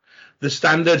 The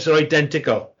standards are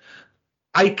identical.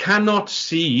 I cannot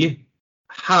see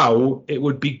how it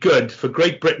would be good for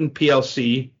Great Britain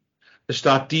PLC to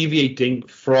start deviating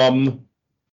from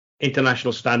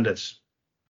international standards.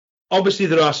 Obviously,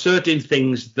 there are certain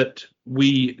things that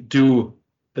we do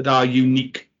that are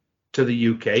unique to the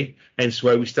UK, hence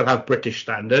why we still have British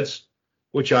standards,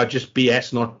 which are just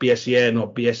BS, not BSEN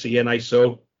or BSE and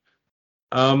ISO.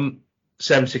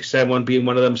 7671 being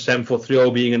one of them,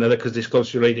 7430 being another because it's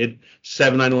closely related,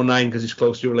 7909 because it's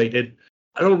closely related.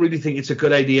 I don't really think it's a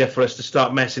good idea for us to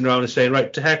start messing around and saying,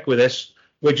 right, to heck with this.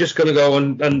 We're just going to go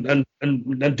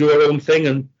and do our own thing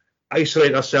and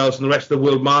isolate ourselves from the rest of the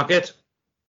world market,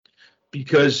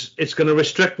 because it's going to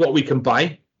restrict what we can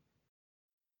buy.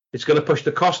 It's going to push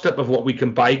the cost up of what we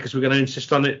can buy, because we're going to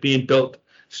insist on it being built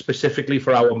specifically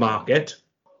for our market.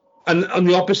 And on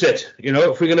the opposite,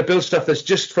 if we're going to build stuff that's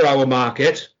just for our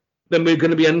market, then we're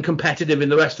going to be uncompetitive in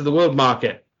the rest of the world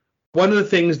market. One of the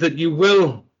things that you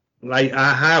will, I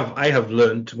have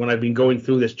learned when I've been going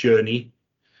through this journey,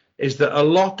 is that a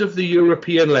lot of the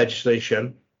European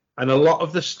legislation and a lot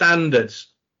of the standards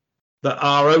that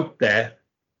are out there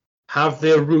have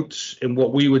their roots in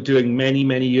what we were doing many,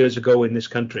 many years ago in this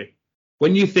country.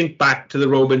 When you think back to the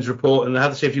Robbins report and the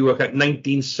Health and Safety Work Act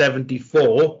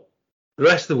 1974, the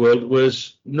rest of the world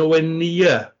was nowhere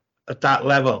near at that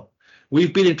level.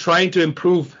 We've been trying to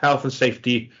improve health and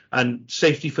safety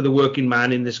for the working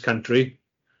man in this country.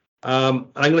 And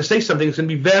I'm going to say something that's going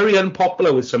to be very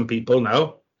unpopular with some people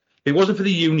now. If it wasn't for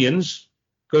the unions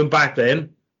going back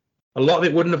then, a lot of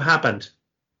it wouldn't have happened.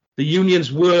 The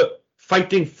unions were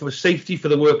fighting for safety for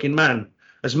the working man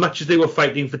as much as they were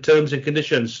fighting for terms and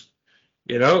conditions.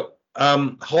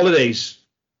 Holidays,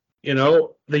 the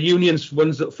unions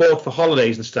ones that fought for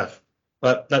holidays and stuff.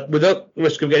 But that, without the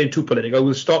risk of getting too political,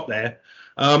 we'll stop there.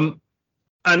 And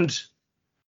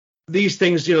these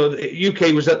things, the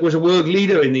UK was a world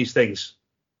leader in these things,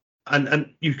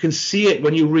 and you can see it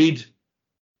when you read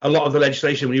a lot of the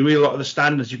legislation, when you read a lot of the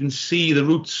standards. You can see the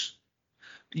roots.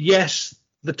 Yes,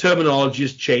 the terminology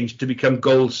has changed to become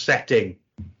goal setting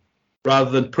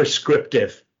rather than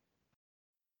prescriptive,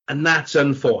 and that's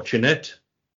unfortunate.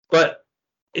 But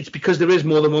it's because there is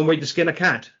more than one way to skin a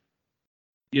cat.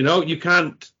 You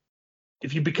can't,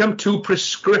 if you become too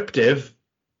prescriptive,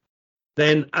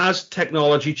 then as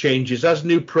technology changes, as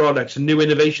new products and new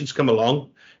innovations come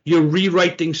along, you're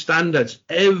rewriting standards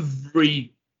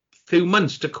every few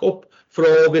months to cope for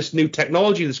all this new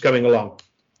technology that's coming along.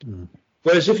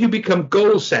 Whereas if you become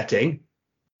goal setting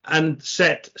and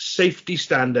set safety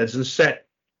standards and set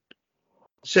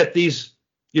these,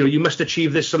 you must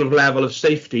achieve this sort of level of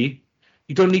safety,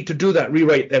 you don't need to do that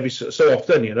rewrite every so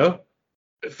often.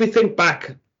 If we think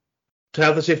back to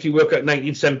health and safety work at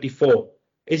 1974,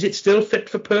 is it still fit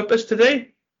for purpose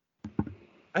today?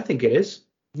 I think it is.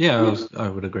 Yeah, I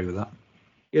would agree with that.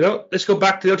 Let's go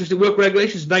back to the Autistic Work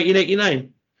Regulations,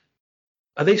 1989.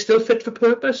 Are they still fit for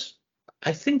purpose?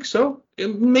 I think so.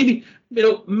 Maybe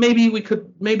there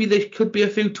could be a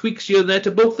few tweaks here and there to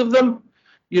both of them,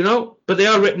 but they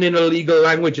are written in a legal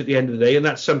language at the end of the day, and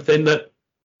that's something that,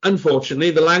 unfortunately,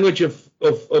 the language of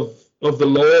the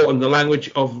law and the language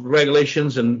of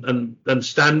regulations and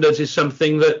standards is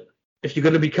something that, if you're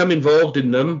going to become involved in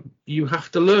them, you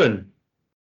have to learn.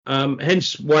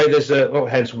 Hence why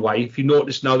if you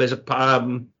notice now, there's a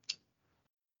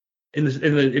in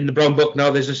the Brown Book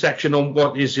now, there's a section on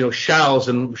what is shalls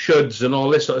and shoulds and all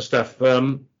this sort of stuff.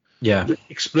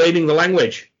 Explaining the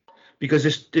language, because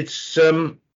it's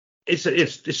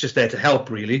just there to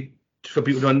help, really, for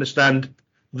people to understand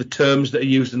the terms that are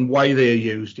used and why they are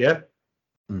used. Yeah.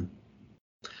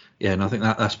 Yeah, and I think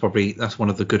that's one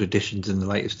of the good additions in the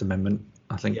latest amendment,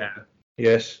 I think. Yeah.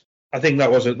 Yes. I think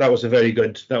that was a very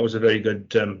good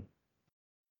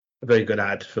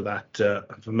ad for that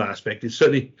from that aspect. It's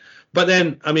certainly, but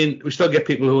then we still get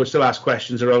people who still ask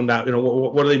questions around that.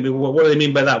 What do they mean? What do they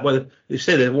mean by that? Well, they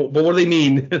say that, but what do they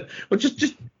mean? Well,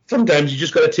 just sometimes you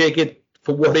just got to take it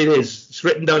for what it is. It's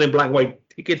written down in black and white.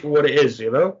 Take it for what it is.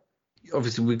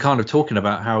 Obviously, we're kind of talking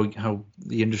about how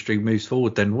the industry moves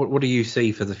forward. Then, what do you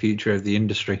see for the future of the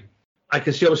industry? I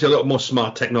can see obviously a lot more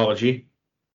smart technology.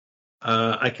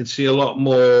 I can see a lot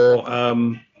more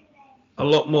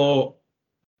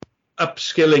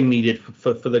upskilling needed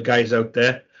for the guys out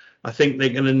there. I think they're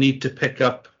going to need to pick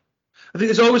up. I think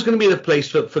there's always going to be the place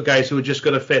for guys who are just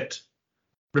going to fit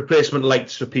replacement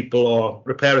lights for people or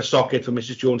repair a socket for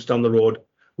Mrs. Jones down the road,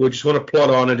 who just want to plod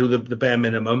on and do the bare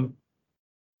minimum.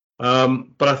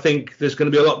 But I think there's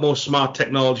going to be a lot more smart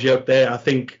technology out there. I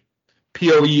think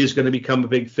PoE is going to become a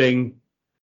big thing.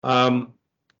 I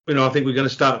think we're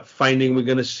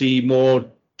going to see more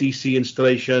DC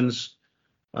installations.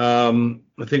 I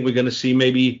think we're going to see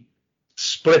maybe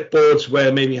split boards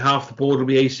where maybe half the board will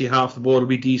be AC, half the board will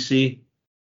be DC.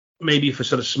 Maybe for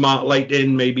sort of smart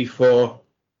lighting, maybe for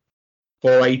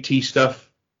IT stuff.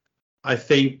 I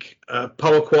think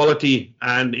power quality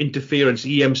and interference,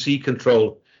 EMC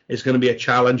control, is going to be a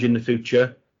challenge in the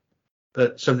future.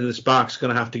 That's something that Spark's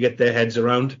going to have to get their heads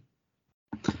around.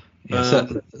 Yeah,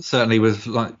 certainly with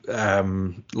lots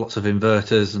of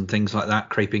inverters and things like that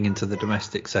creeping into the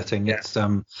domestic setting. Yeah. It's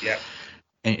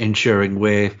ensuring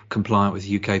we're compliant with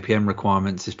UKPM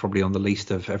requirements is probably on the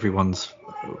least of everyone's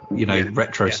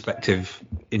retrospective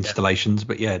installations.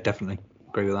 But yeah, definitely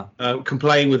agree with that.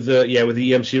 Complying with the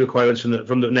EMC requirements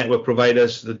from the network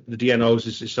providers, the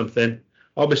DNOs is something.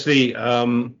 Obviously,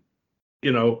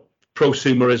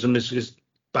 prosumerism is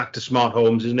back to smart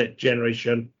homes, isn't it?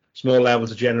 Generation. Small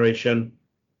levels of generation.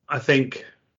 I think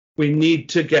we need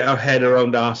to get our head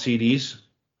around RCDs.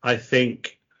 I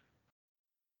think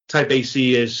Type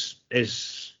AC is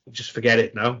just forget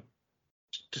it now.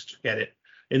 Just forget it.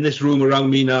 In this room around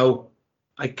me now,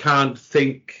 I can't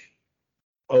think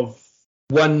of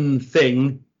one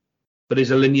thing that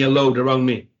is a linear load around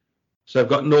me. So I've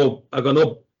got no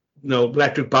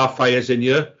electric bar fires in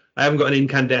here. I haven't got an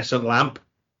incandescent lamp.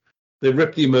 They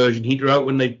ripped the immersion heater out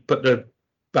when they put the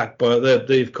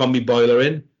combi boiler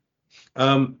in.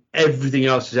 everything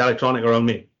else is electronic around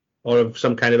me, or of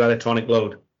some kind of electronic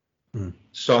load.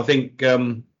 So I think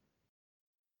Type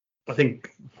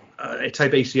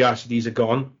A CRCDs are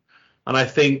gone, and I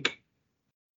think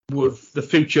with the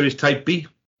future is Type B.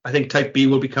 I think Type B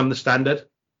will become the standard,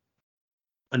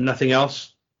 and nothing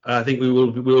else. I think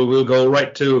we'll go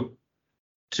right to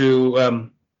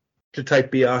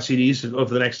Type B RCDs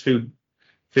over the next few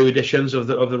editions of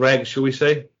the regs, shall we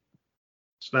say,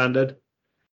 standard,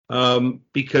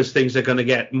 because things are going to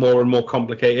get more and more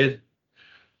complicated.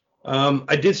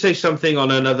 I did say something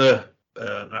on another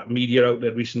media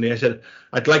outlet recently. I said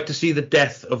I'd like to see the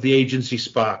death of the agency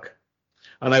spark,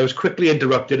 and I was quickly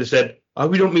interrupted and said, "Oh,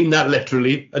 we don't mean that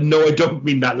literally." And no, I don't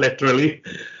mean that literally,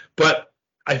 but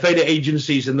I find that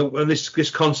agencies and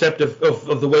this concept of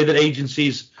the way that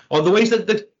agencies, or the ways that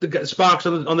the sparks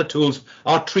on the tools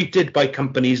are treated by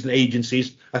companies and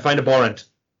agencies, I find abhorrent.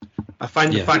 I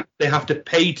find the fact they have to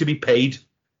pay to be paid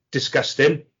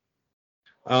disgusting.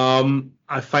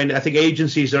 I think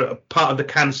agencies are a part of the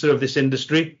cancer of this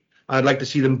industry. I'd like to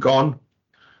see them gone.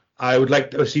 I would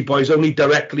like to see boys only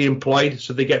directly employed,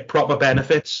 so they get proper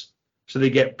benefits, so they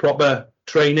get proper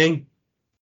training,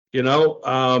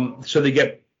 so they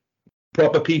get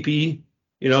proper PPE.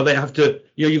 They have to,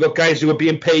 you've got guys who are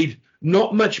being paid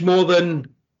not much more than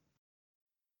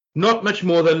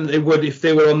they would if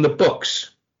they were on the books,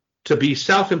 to be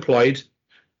self-employed,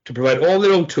 to provide all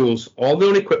their own tools, all their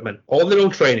own equipment, all their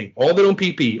own training, all their own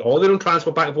PPE, all their own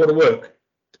transport back and forth to work.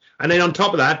 And then on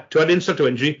top of that, to add insult to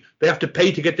injury, they have to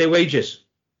pay to get their wages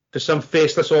to some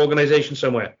faceless organization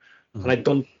somewhere. And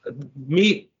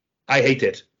I hate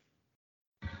it.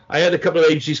 I had a couple of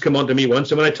agencies come on to me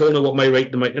once, and when I told them what my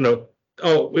rate,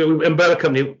 we're umbrella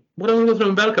company. What do I know from an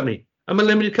umbrella company? I'm a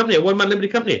limited company, a one-man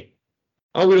limited company.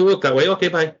 Oh, we don't work that way. Okay,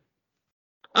 bye.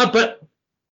 But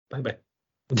bye.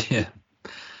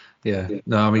 Yeah.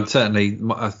 No, I mean, certainly,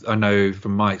 I know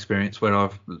from my experience where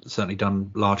I've certainly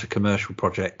done larger commercial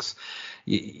projects,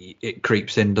 it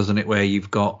creeps in, doesn't it, where you've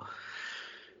got,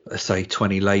 let's say,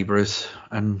 20 labourers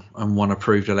and one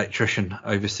approved electrician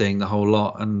overseeing the whole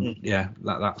lot, and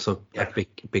that's a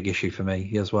big issue for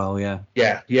me as well. And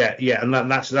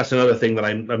that's another thing that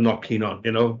I'm not keen on.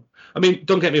 I mean,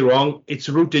 don't get me wrong, it's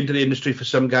a route into the industry for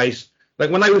some guys.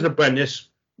 Like when I was an apprentice,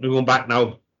 we're going back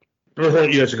now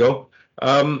 30 years ago,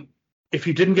 if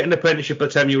you didn't get an apprenticeship by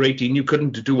the time you were 18, you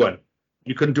couldn't do one.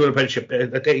 You couldn't do an apprenticeship.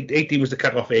 18 was the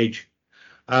cut-off age.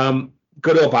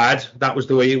 Good or bad, that was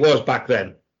the way it was back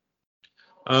then.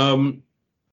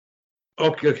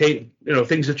 Okay,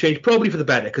 things have changed probably for the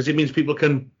better, because it means people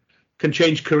can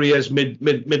change careers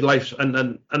midlife,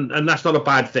 and that's not a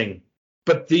bad thing.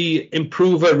 But the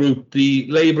improver route, the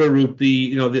labourer route,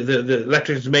 the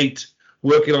electrician's mate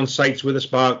working on sites with a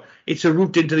spark, it's a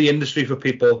route into the industry for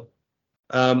people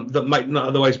that might not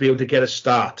otherwise be able to get a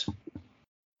start.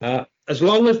 As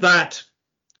long as that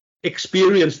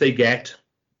experience they get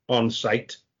on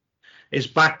site is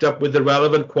backed up with the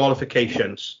relevant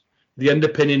qualifications, the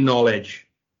underpinning knowledge,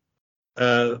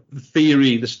 the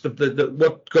theory, the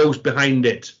what goes behind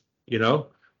it,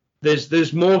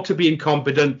 there's more to being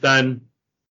competent than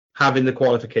having the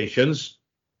qualifications.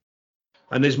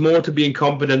 And there's more to being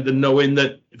competent than knowing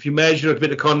that if you measure a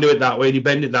bit of conduit that way and you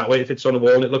bend it that way, it fits on a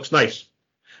wall and it looks nice.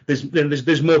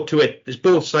 There's more to it. There's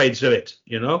both sides of it,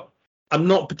 I'm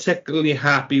not particularly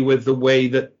happy with the way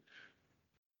that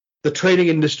the training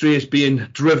industry is being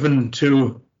driven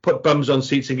to put bums on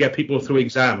seats and get people through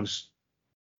exams.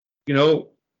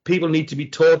 People need to be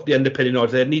taught the underpinning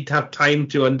knowledge. They need to have time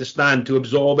to understand, to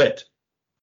absorb it.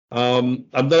 I'm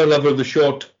not a lover of the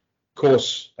short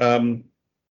course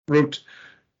route.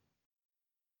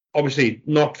 Obviously,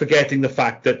 not forgetting the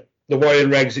fact that the wiring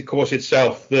regs course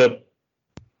itself, the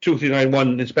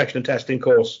 2391 inspection and testing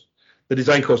course, the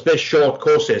design course, they're short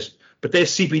courses, but they're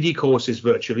CPD courses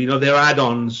virtually. They're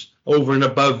add-ons over and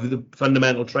above the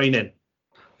fundamental training.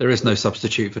 There is no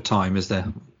substitute for time, is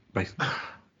there?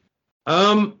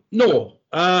 No.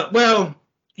 I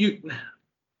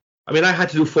had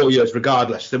to do 4 years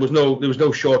regardless. There was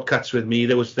no shortcuts with me.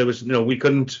 There was we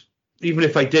couldn't. Even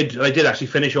if I did actually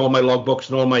finish all my logbooks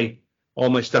and all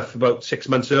my stuff about 6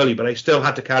 months early, but I still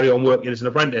had to carry on working as an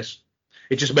apprentice.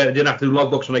 It just meant I didn't have to do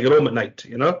logbooks when I get home at night,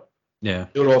 Yeah.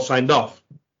 They were all signed off.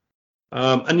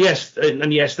 And yes,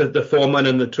 the foreman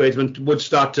and the tradesman would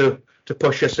start to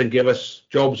push us and give us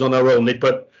jobs on our own. They'd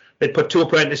put two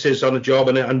apprentices on a job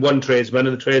and one tradesman,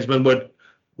 and the tradesman will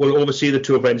oversee the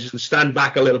two apprentices and stand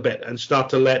back a little bit and start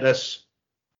to let us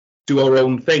do our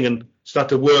own thing and start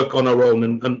to work on our own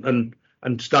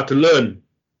and start to learn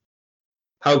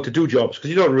how to do jobs, because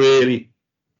you don't really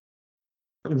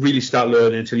start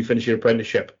learning until you finish your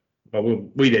apprenticeship. Well,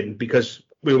 we didn't, because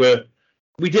we did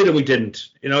and we didn't.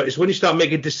 It's when you start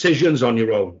making decisions on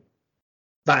your own.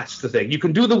 That's the thing. You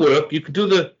can do the work. You can do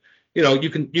the, you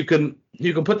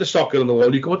can put the socket on the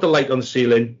wall. You can put the light on the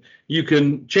ceiling. You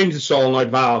can change the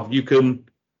solenoid valve. You can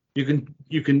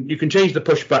change the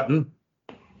push button.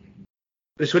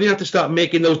 It's when you have to start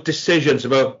making those decisions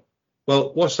about,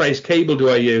 well, what size cable do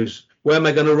I use? Where am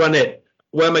I going to run it?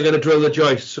 Where am I going to drill the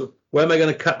joists? Where am I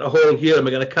going to cut a hole here? Am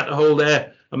I going to cut a hole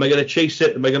there? Am I going to chase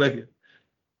it? Am I going to...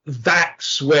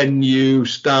 That's when you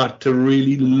start to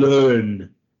really learn.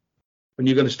 When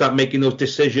you're going to start making those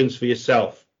decisions for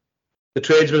yourself. The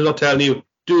tradesman's not telling you,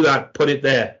 do that, put it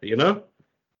there,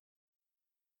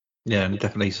 Yeah, and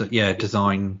definitely. So,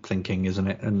 design thinking, isn't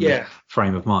it? And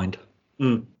frame of mind.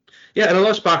 Mm. Yeah, and a lot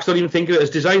of sparks don't even think of it as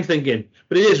design thinking,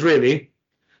 but it is really.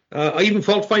 Or even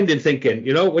fault finding thinking.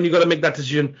 When you've got to make that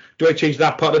decision, do I change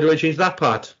that part or do I change that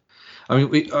part? I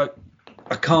mean,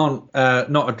 I can't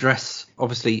not address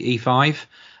obviously E5.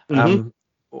 Mm-hmm.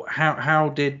 How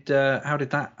did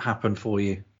that happen for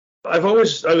you? I've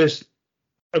always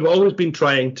been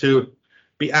trying to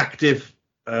be active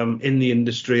in the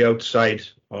industry outside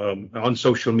on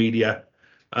social media.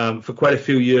 For quite a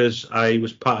few years, I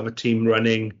was part of a team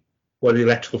running one of the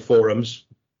electrical forums.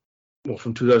 Well,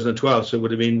 from 2012, so it would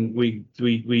have been we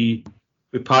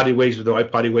parted ways with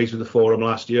the forum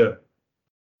last year.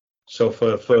 So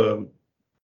for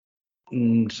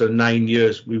 9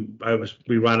 years we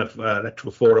ran an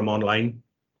electrical forum online,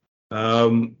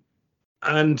 and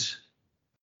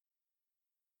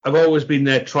I've always been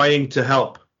there trying to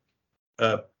help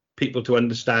people to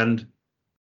understand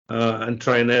and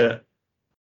trying to.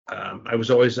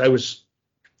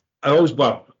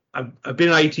 I've been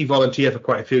an IT volunteer for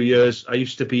quite a few years. I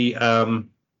used to be a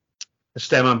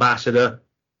STEM ambassador,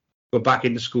 go back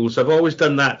into school. So I've always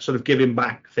done that sort of giving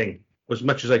back thing as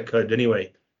much as I could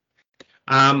anyway.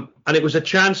 And it was a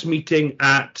chance meeting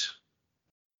it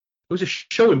was a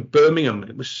show in Birmingham.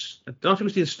 I don't know if it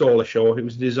was the installer show or if it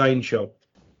was the design show.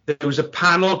 There was a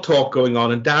panel talk going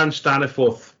on, and Darren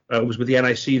Staniforth, was with the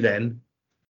NIC then,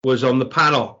 was on the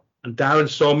panel. And Darren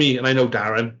saw me, and I know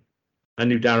Darren. I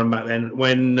knew Darren back then.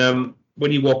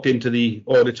 When he walked into the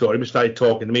auditorium and started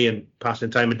talking to me and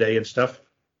passing time of day and stuff.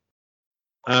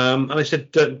 And I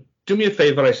said, do me a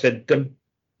favour. I said,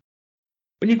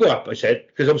 when you go up, I said,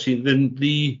 because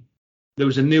obviously there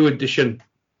was a new edition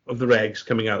of the regs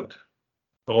coming out,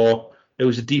 or there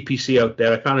was a DPC out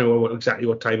there. I can't remember exactly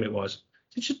what time it was.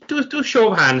 Just do a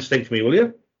show of hands thing for me, will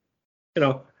you?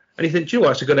 And he said, do you know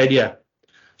what? It's a good idea.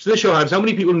 So the show of hands, how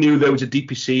many people knew there was a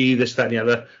DPC, this, that, and the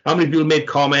other? How many people made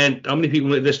comment? How many people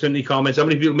made this many comments? How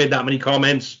many people made that many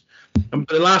comments? And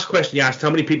the last question he asked,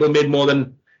 how many people made more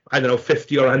than,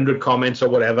 50 or 100 comments or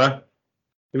whatever?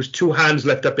 There was 2 hands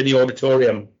left up in the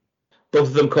auditorium, both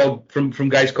of them called from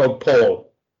guys called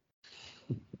Paul.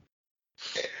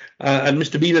 And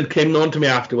Mr. Beanon came on to me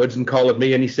afterwards and called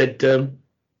me, and he said,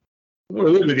 what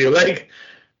are you like?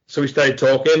 So we started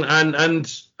talking, and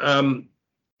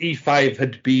E5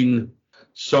 had been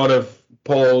sort of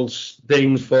Paul's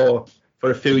thing for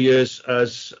a few years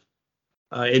as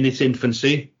in its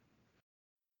infancy.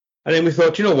 And then we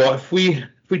thought, you know what, if we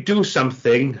do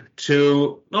something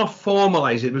to not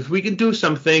formalize it, but if we can do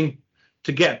something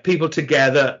to get people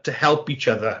together to help each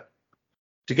other,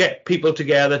 to get people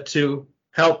together to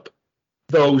help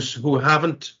those who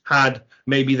haven't had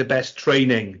maybe the best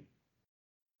training,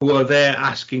 who are there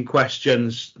asking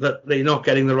questions that they're not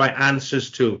getting the right answers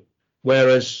to,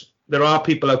 whereas there are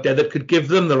people out there that could give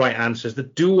them the right answers,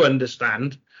 that do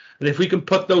understand. And if we can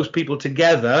put those people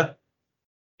together,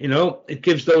 it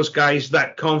gives those guys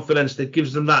that confidence, that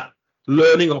gives them that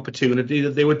learning opportunity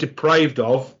that they were deprived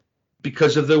of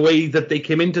because of the way that they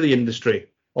came into the industry,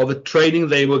 or the training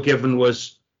they were given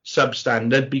was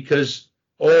substandard, because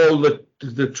all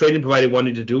the training provider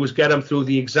wanted to do was get them through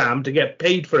the exam to get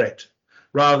paid for it,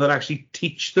 rather than actually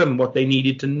teach them what they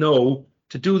needed to know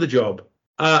to do the job.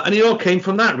 And it all came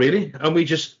from that, really. And we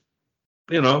just,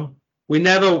 we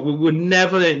were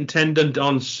never intended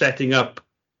on setting up,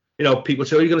 people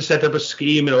say, oh, you're going to set up a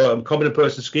scheme, a competent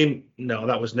person scheme. No,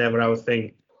 that was never our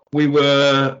thing. We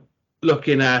were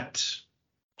looking at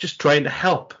just trying to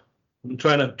help, and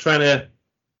trying to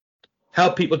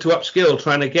help people to upskill,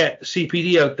 trying to get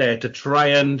CPD out there to try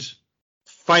and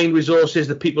find resources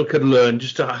that people could learn,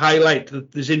 just to highlight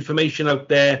that there's information out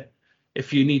there.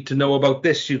 If you need to know about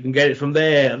this, you can get it from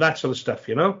there, that sort of stuff,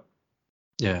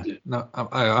 Yeah, no,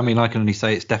 I mean, I can only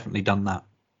say it's definitely done that.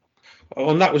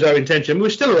 And that was our intention. We're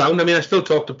still around. I mean, I still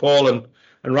talk to Paul and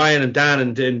Ryan and Dan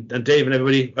and Dave and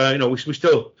everybody. We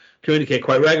still communicate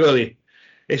quite regularly.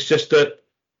 It's just that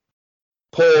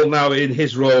Paul now in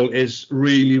his role is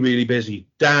really, really busy.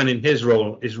 Dan in his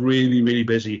role is really, really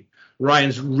busy.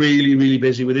 Ryan's really, really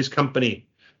busy with his company.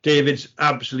 David's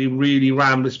absolutely really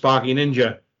rammed with Sparky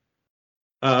Ninja.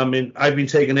 I've been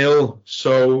taken ill,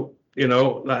 so,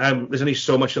 there's only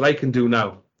so much that I can do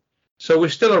now. So we're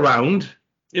still around.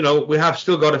 We have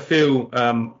still got a few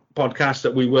podcasts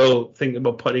that we will think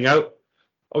about putting out.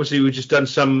 Obviously, we've just done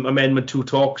some Amendment 2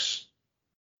 talks.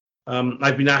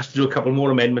 I've been asked to do a couple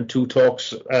more Amendment 2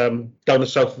 talks down the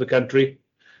south of the country,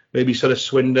 maybe sort of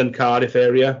Swindon, Cardiff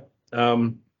area.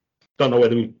 Don't know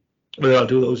whether I'll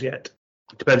do those yet.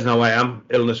 It depends on how I am,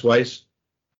 illness-wise.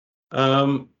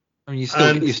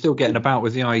 You're still getting about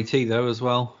with the IET though as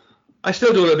well. I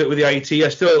still do a little bit with the IET.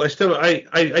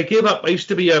 I gave up. I used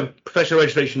to be a professional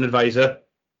registration advisor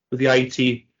with the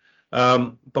IET.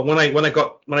 But when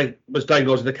I was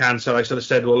diagnosed with the cancer, I sort of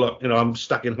said, well, look, I'm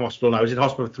stuck in hospital now. I was in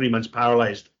hospital for 3 months,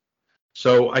 paralyzed.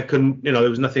 So I couldn't, there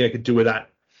was nothing I could do with that.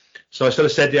 So I sort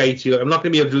of said to the IET, look, I'm not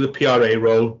going to be able to do the PRA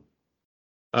role.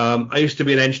 I used to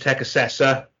be an EngTech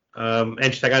assessor,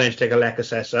 EngTech and EngTech elect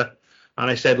assessor. And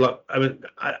I said, look,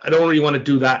 I don't really want to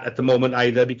do that at the moment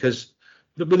either, because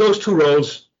with those two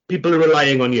roles, people are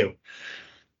relying on you.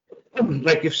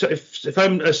 Like if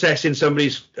I'm assessing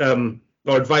somebody's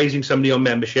or advising somebody on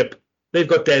membership, they've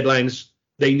got deadlines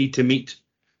they need to meet.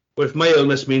 But if my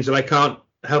illness means that I can't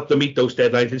help them meet those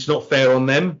deadlines, it's not fair on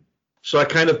them. So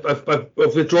I've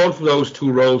withdrawn from those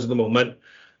two roles at the moment.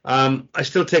 I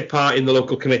still take part in the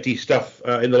local committee stuff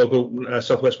in the local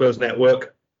South West Wales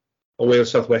network, or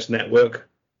Wales South West network.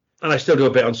 And I still do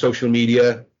a bit on social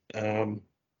media,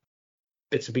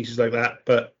 bits and pieces like that.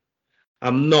 But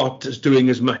I'm not doing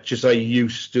as much as I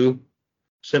used to,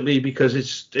 simply because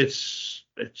it's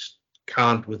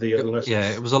can't with the illness. Yeah,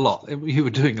 it was a lot. You were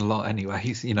doing a lot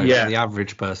anyway. For the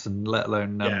average person, let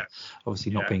alone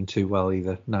obviously not being too well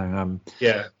either. No.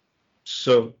 Yeah.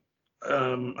 So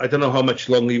I don't know how much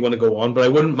longer you want to go on, but I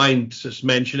wouldn't mind just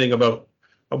mentioning about.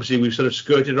 Obviously, we've sort of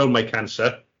skirted around my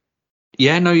cancer.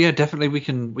 Yeah. No. Yeah. Definitely, we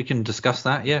can discuss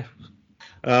that. Yeah.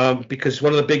 Because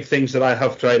one of the big things that I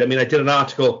have tried. I did an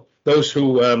article. Those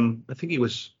who I think it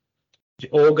was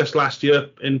August last year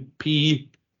in PE.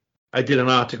 I did an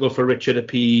article for Richard at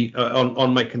PE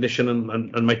on my condition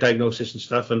and my diagnosis and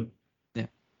stuff. And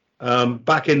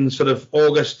back in sort of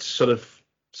August, sort of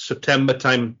September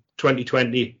time,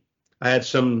 2020, I had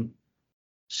some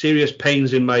serious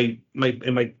pains in my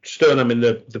sternum, in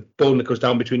the bone that goes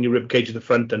down between your rib cage at the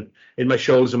front, and in my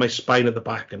shoulders and my spine at the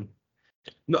back. And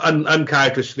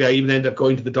uncharacteristically, I even ended up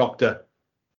going to the doctor.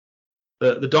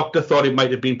 The doctor thought it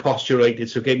might have been postulated,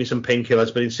 so gave me some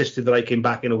painkillers, but insisted that I came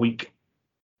back in a week,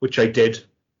 which I did,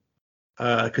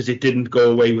 because it didn't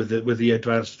go away with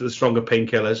the stronger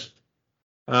painkillers.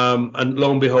 And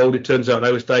lo and behold, it turns out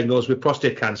I was diagnosed with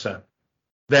prostate cancer,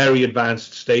 very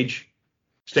advanced stage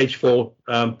 4.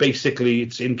 Basically,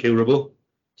 it's incurable,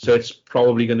 so it's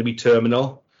probably going to be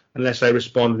terminal unless I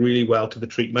respond really well to the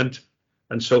treatment.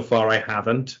 And so far, I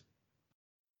haven't.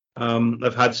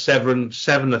 I've had seven,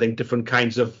 I think, different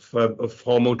kinds of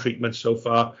hormone treatments so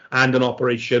far, and an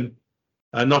operation.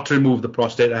 Not to remove the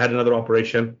prostate, I had another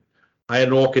operation. I had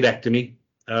an orchidectomy,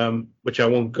 which I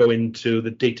won't go into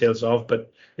the details of,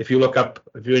 but if you're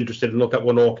interested in look up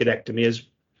what an orchidectomy is,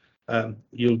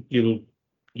 you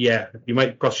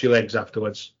might cross your legs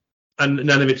afterwards. And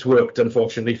none of it's worked,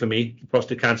 unfortunately for me.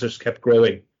 Prostate cancer has kept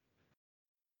growing.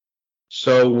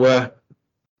 So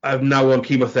I'm now on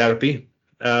chemotherapy,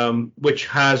 which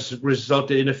has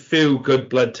resulted in a few good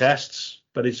blood tests,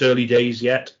 but it's early days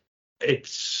yet.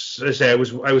 It's, as I say,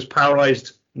 I was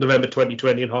paralyzed November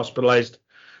 2020 and hospitalized.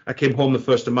 I came home the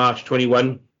 1st of March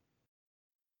 21.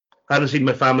 I hadn't seen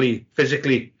my family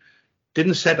physically,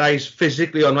 didn't set eyes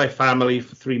physically on my family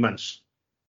for 3 months.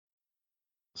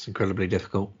 It's incredibly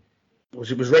difficult.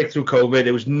 It was right through COVID.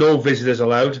 There was no visitors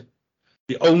allowed.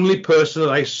 The only person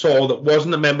that I saw that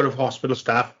wasn't a member of hospital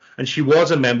staff, and she was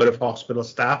a member of hospital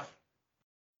staff,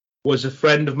 was a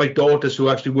friend of my daughter's who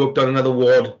actually worked on another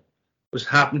ward.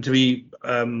 Happened to be,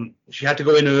 she had to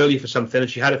go in early for something,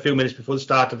 and she had a few minutes before the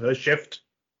start of her shift,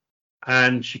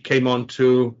 and she came on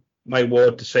to my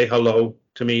ward to say hello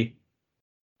to me.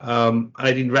 And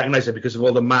I didn't recognize her because of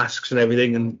all the masks and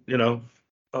everything, and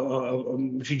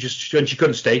she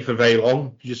couldn't stay for very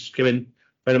long. She just came in,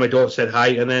 friend of my daughter said hi,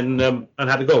 and then and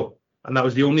had to go. And that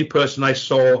was the only person I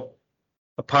saw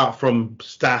apart from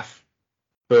staff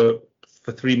for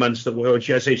 3 months that were, I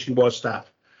say she was staff.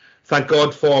 Thank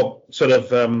God for sort of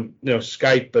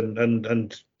Skype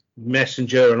and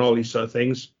Messenger and all these sort of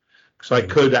things, because I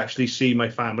could actually see my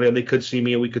family and they could see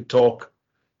me and we could talk,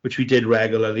 which we did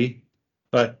regularly.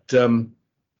 But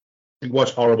it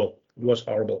was horrible. It was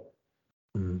horrible.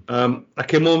 Mm. I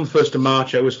came home 1st of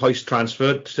March. I was hoist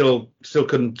transferred. Still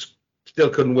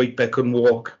couldn't wait. I couldn't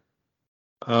walk.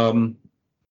 I've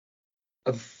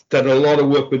done a lot of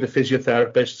work with the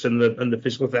physiotherapists and the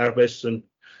physical therapists and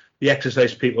the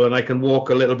exercise people, and I can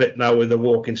walk a little bit now with a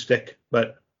walking stick,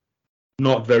 but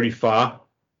not very far.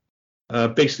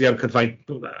 Basically, I'm confined.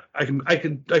 I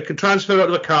can transfer out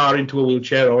of a car into a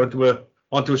wheelchair or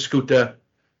onto a scooter.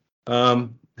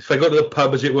 If I go to the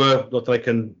pub, as it were, not that I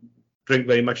can drink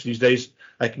very much these days,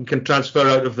 I can transfer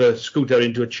out of the scooter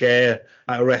into a chair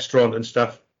at a restaurant and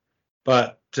stuff.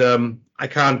 But I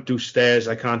can't do stairs.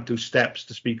 I can't do steps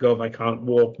to speak of. I can't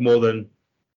walk more than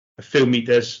a few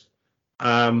meters.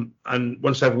 And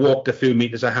once I've walked a few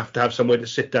meters, I have to have somewhere to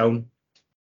sit down,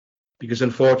 because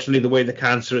unfortunately the way the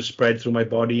cancer has spread through my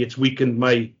body, it's weakened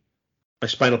my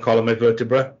spinal column, my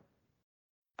vertebra.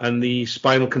 And the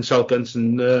spinal consultants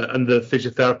and the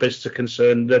physiotherapists are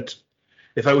concerned that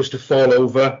if I was to fall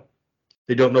over,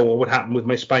 they don't know what would happen with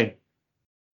my spine.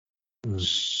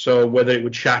 So whether it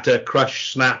would shatter,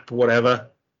 crush, snap, whatever,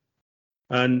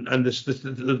 and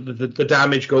the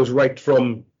damage goes right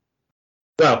from,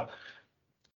 well,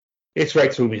 it's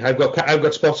right through me. I've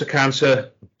got spots of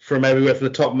cancer from everywhere, from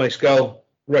the top of my skull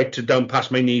right to down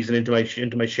past my knees and into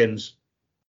my shins.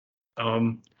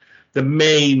 The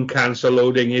main cancer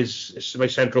loading is my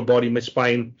central body, my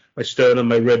spine, my sternum,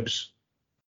 my ribs.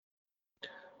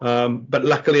 But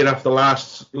luckily enough, the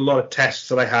last lot of tests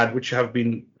that I had, which are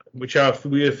a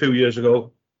few years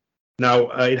ago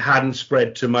now, it hadn't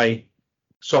spread to my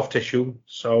soft tissue.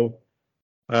 So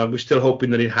we're still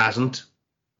hoping that it hasn't.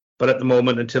 But at the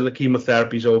moment, until the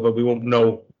chemotherapy is over, we won't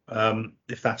know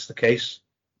if that's the case.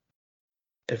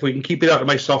 If we can keep it out of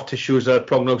my soft tissues, the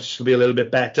prognosis will be a little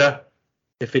bit better.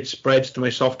 If it spreads to my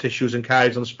soft tissues and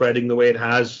carries on spreading the way it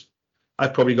has,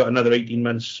 I've probably got another 18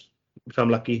 months if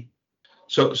I'm lucky.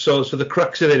 So the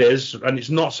crux of it is, and it's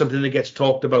not something that gets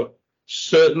talked about,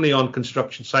 certainly on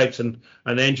construction sites and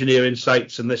engineering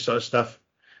sites and this sort of stuff,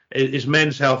 is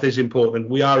men's health is important.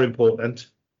 We are important.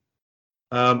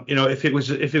 If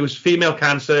it was female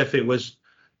cancer, if it was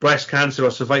breast cancer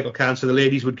or cervical cancer, the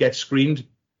ladies would get screened.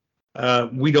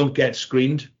 We don't get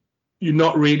screened. You're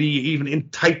not really even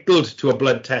entitled to a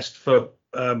blood test for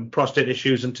prostate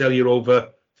issues until you're over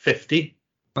 50.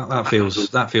 That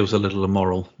feels a little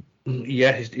immoral.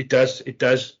 Yeah, it does. It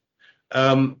does.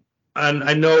 And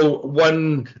I know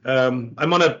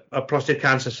I'm on a prostate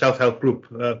cancer self-help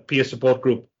group, peer support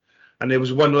group, and there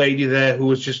was one lady there who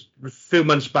was just a few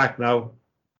months back now,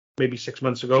 maybe 6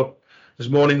 months ago, was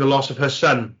mourning the loss of her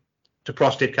son to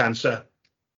prostate cancer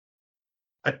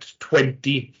at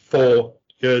 24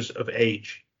 years of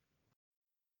age.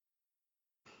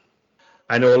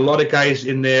 I know a lot of guys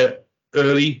in their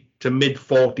early to mid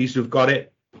 40s who've got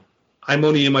it. I'm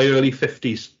only in my early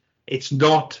 50s. It's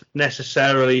not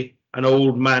necessarily an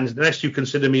old man's, unless you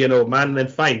consider me an old man, then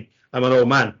fine, I'm an old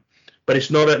man. But it's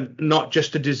not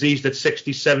just a disease that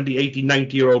 60, 70, 80,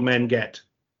 90-year-old men get.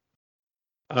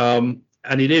 And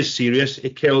it is serious.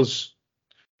 It kills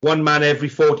one man every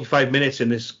 45 minutes in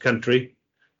this country,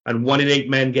 and 1 in 8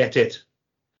 men get it.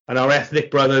 And our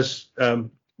ethnic brothers,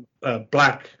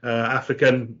 black,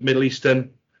 African, Middle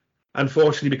Eastern,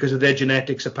 unfortunately, because of their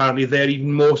genetics, apparently they're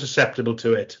even more susceptible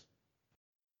to it.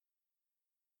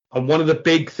 And one of the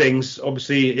big things,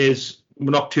 obviously, is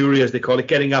nocturia, as they call it,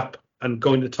 getting up and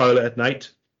going to the toilet at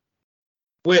night,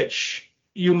 which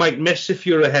you might miss if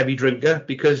you're a heavy drinker,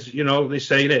 because, they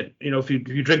say that, if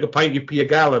you drink a pint, you pee a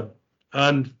gallon.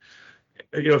 And,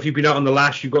 if you've been out on the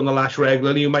lash, you've got on the lash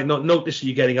regularly, you might not notice that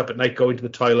you're getting up at night going to the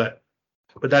toilet.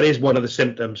 But that is one of the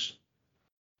symptoms.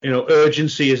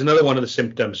 Urgency is another one of the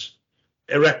symptoms.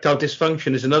 Erectile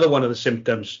dysfunction is another one of the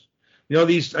symptoms. I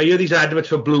hear these adverts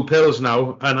for blue pills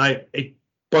now, and it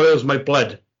boils my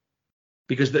blood,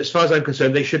 because as far as I'm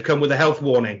concerned, they should come with a health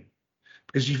warning.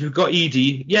 Because if you've got ED,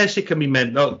 yes, it can be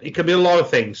mental, it can be a lot of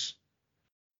things,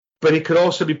 but it could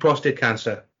also be prostate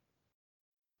cancer.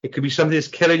 It could be something that's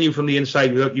killing you from the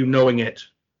inside without you knowing it.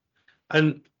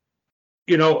 And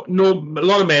a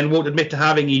lot of men won't admit to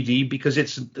having ED because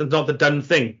it's not the done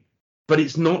thing. But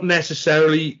it's not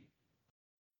necessarily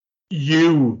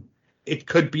you. It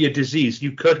could be a disease.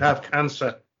 You could have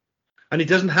cancer. And it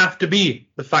doesn't have to be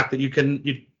the fact that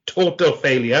you're total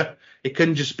failure. It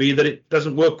can just be that it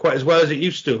doesn't work quite as well as it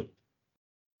used to.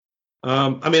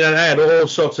 I had all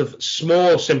sorts of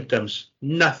small symptoms,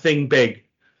 nothing big.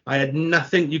 I had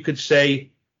nothing you could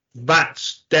say,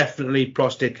 that's definitely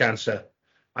prostate cancer.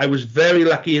 I was very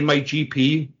lucky in my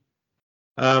GP.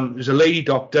 There's a lady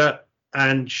doctor,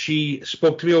 and she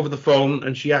spoke to me over the phone,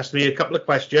 and she asked me a couple of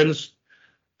questions,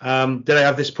 Did I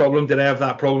have this problem? Did I have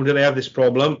that problem? Did I have this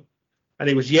problem? And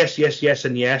it was yes, yes, yes,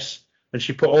 and yes. And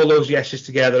she put all those yeses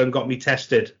together and got me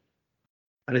tested.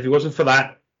 And if it wasn't for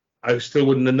that, I still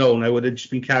wouldn't have known. I would have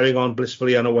just been carrying on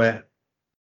blissfully unaware.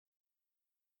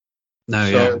 No,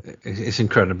 so, yeah, it's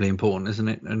incredibly important, isn't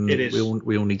it? And it is.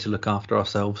 We all need to look after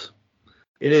ourselves.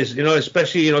 It is,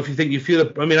 especially if you think you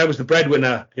feel. I was the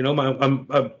breadwinner.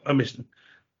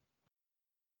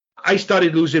 I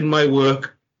started losing my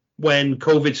work when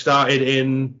COVID started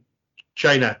in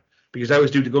China, because I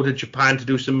was due to go to Japan to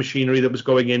do some machinery that was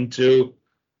going into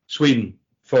Sweden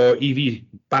for EV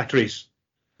batteries.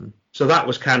 So that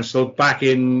was cancelled back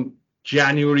in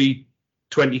January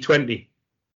 2020.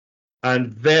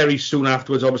 And very soon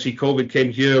afterwards, obviously, COVID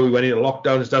came here. We went into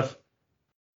lockdown and stuff.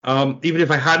 Even if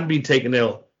I hadn't been taken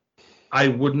ill, I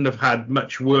wouldn't have had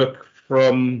much work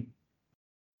from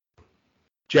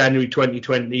January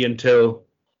 2020 until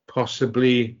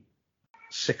possibly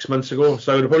 6 months ago.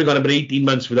 So I would have probably gone about 18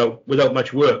 months without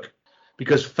much work,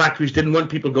 because factories didn't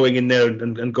want people going in there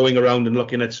and going around and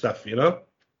looking at stuff,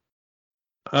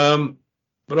 But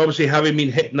obviously, having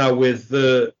been hit now with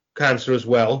the cancer as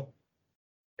well,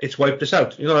 it's wiped us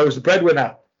out. I was the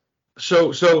breadwinner.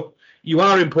 So you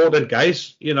are important,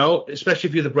 guys, especially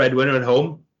if you're the breadwinner at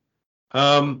home.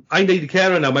 I need a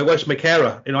carer now. My wife's my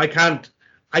carer.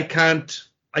 I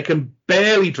can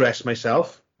barely dress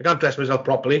myself. I can't dress myself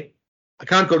properly. I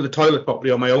can't go to the toilet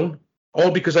properly on my own, all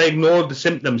because I ignored the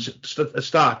symptoms at the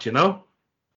start,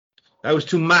 I was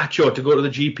too macho to go to the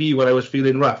GP when I was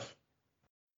feeling rough.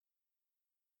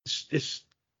 It's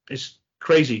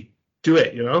crazy. Do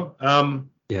it,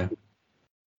 Yeah.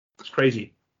 It's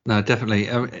crazy. No, definitely.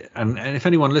 And if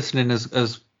anyone listening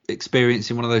is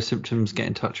experiencing one of those symptoms, get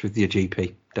in touch with your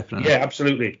GP. Definitely. Yeah,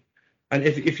 absolutely. And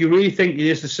if you really think it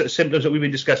is the symptoms that we've been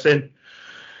discussing,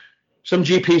 some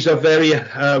GPs are very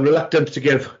reluctant to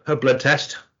give a blood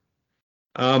test,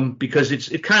 because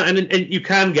it can, and you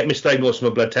can get misdiagnosed from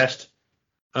a blood test.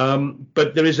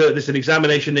 But there's an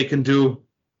examination they can do,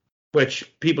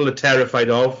 which people are terrified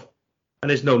of, and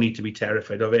there's no need to be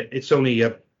terrified of it. It's only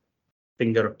a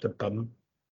finger up the bum.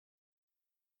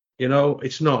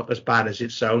 It's not as bad as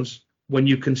it sounds. When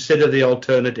you consider the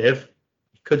alternative,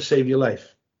 it could save your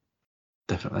life.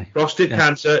 Definitely. Prostate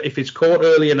cancer, if it's caught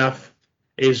early enough,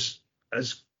 is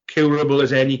as curable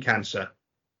as any cancer.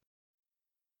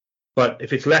 But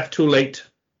if it's left too late,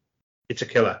 it's a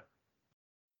killer.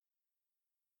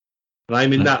 And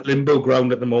I'm in that limbo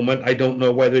ground at the moment. I don't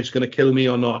know whether it's going to kill me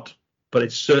or not, but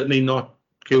it's certainly not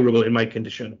curable in my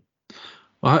condition.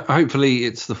 Well, hopefully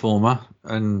it's the former,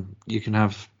 and you can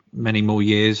have many more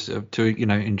years to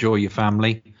enjoy your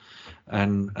family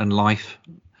and life.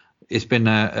 It's been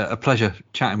a pleasure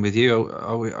chatting with you.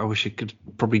 I wish I could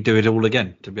probably do it all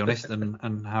again, to be honest,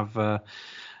 and have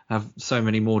so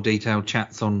many more detailed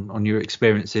chats on your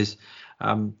experiences.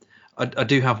 I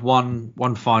do have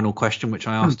one final question, which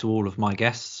I ask to all of my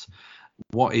guests.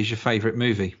 What is your favourite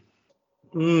movie?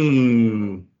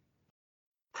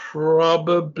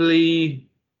 Probably.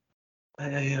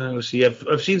 I've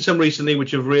seen some recently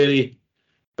which I've really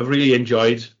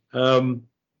enjoyed.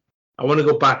 I want to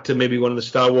go back to maybe one of the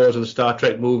Star Wars or the Star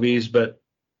Trek movies, but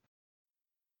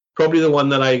probably the one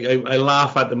that I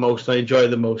laugh at the most, I enjoy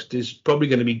the most, is probably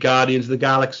going to be Guardians of the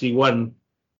Galaxy 1.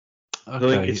 Okay. I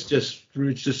think it's just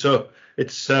so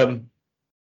it's it's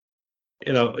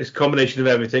a combination of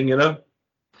everything,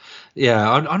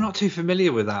 Yeah, I'm not too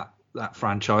familiar with that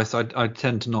franchise. I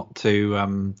tend to not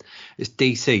to. It's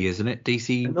DC, isn't it?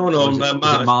 DC. No,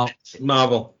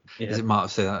 Marvel. Yeah. Is it Marvel?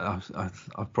 So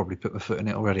I've probably put my foot in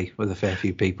it already with a fair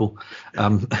few people.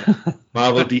 Marvel,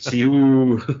 DC.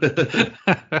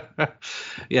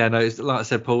 Yeah, no. It's, like I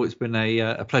said, Paul, it's been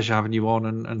a pleasure having you on,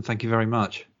 and thank you very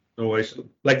much. Always.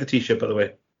 Like the T-shirt, by the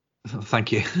way.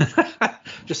 Thank you.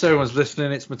 Just so everyone's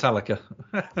listening, it's Metallica.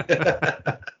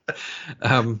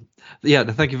 Yeah,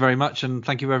 thank you very much, and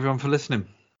thank you everyone for listening.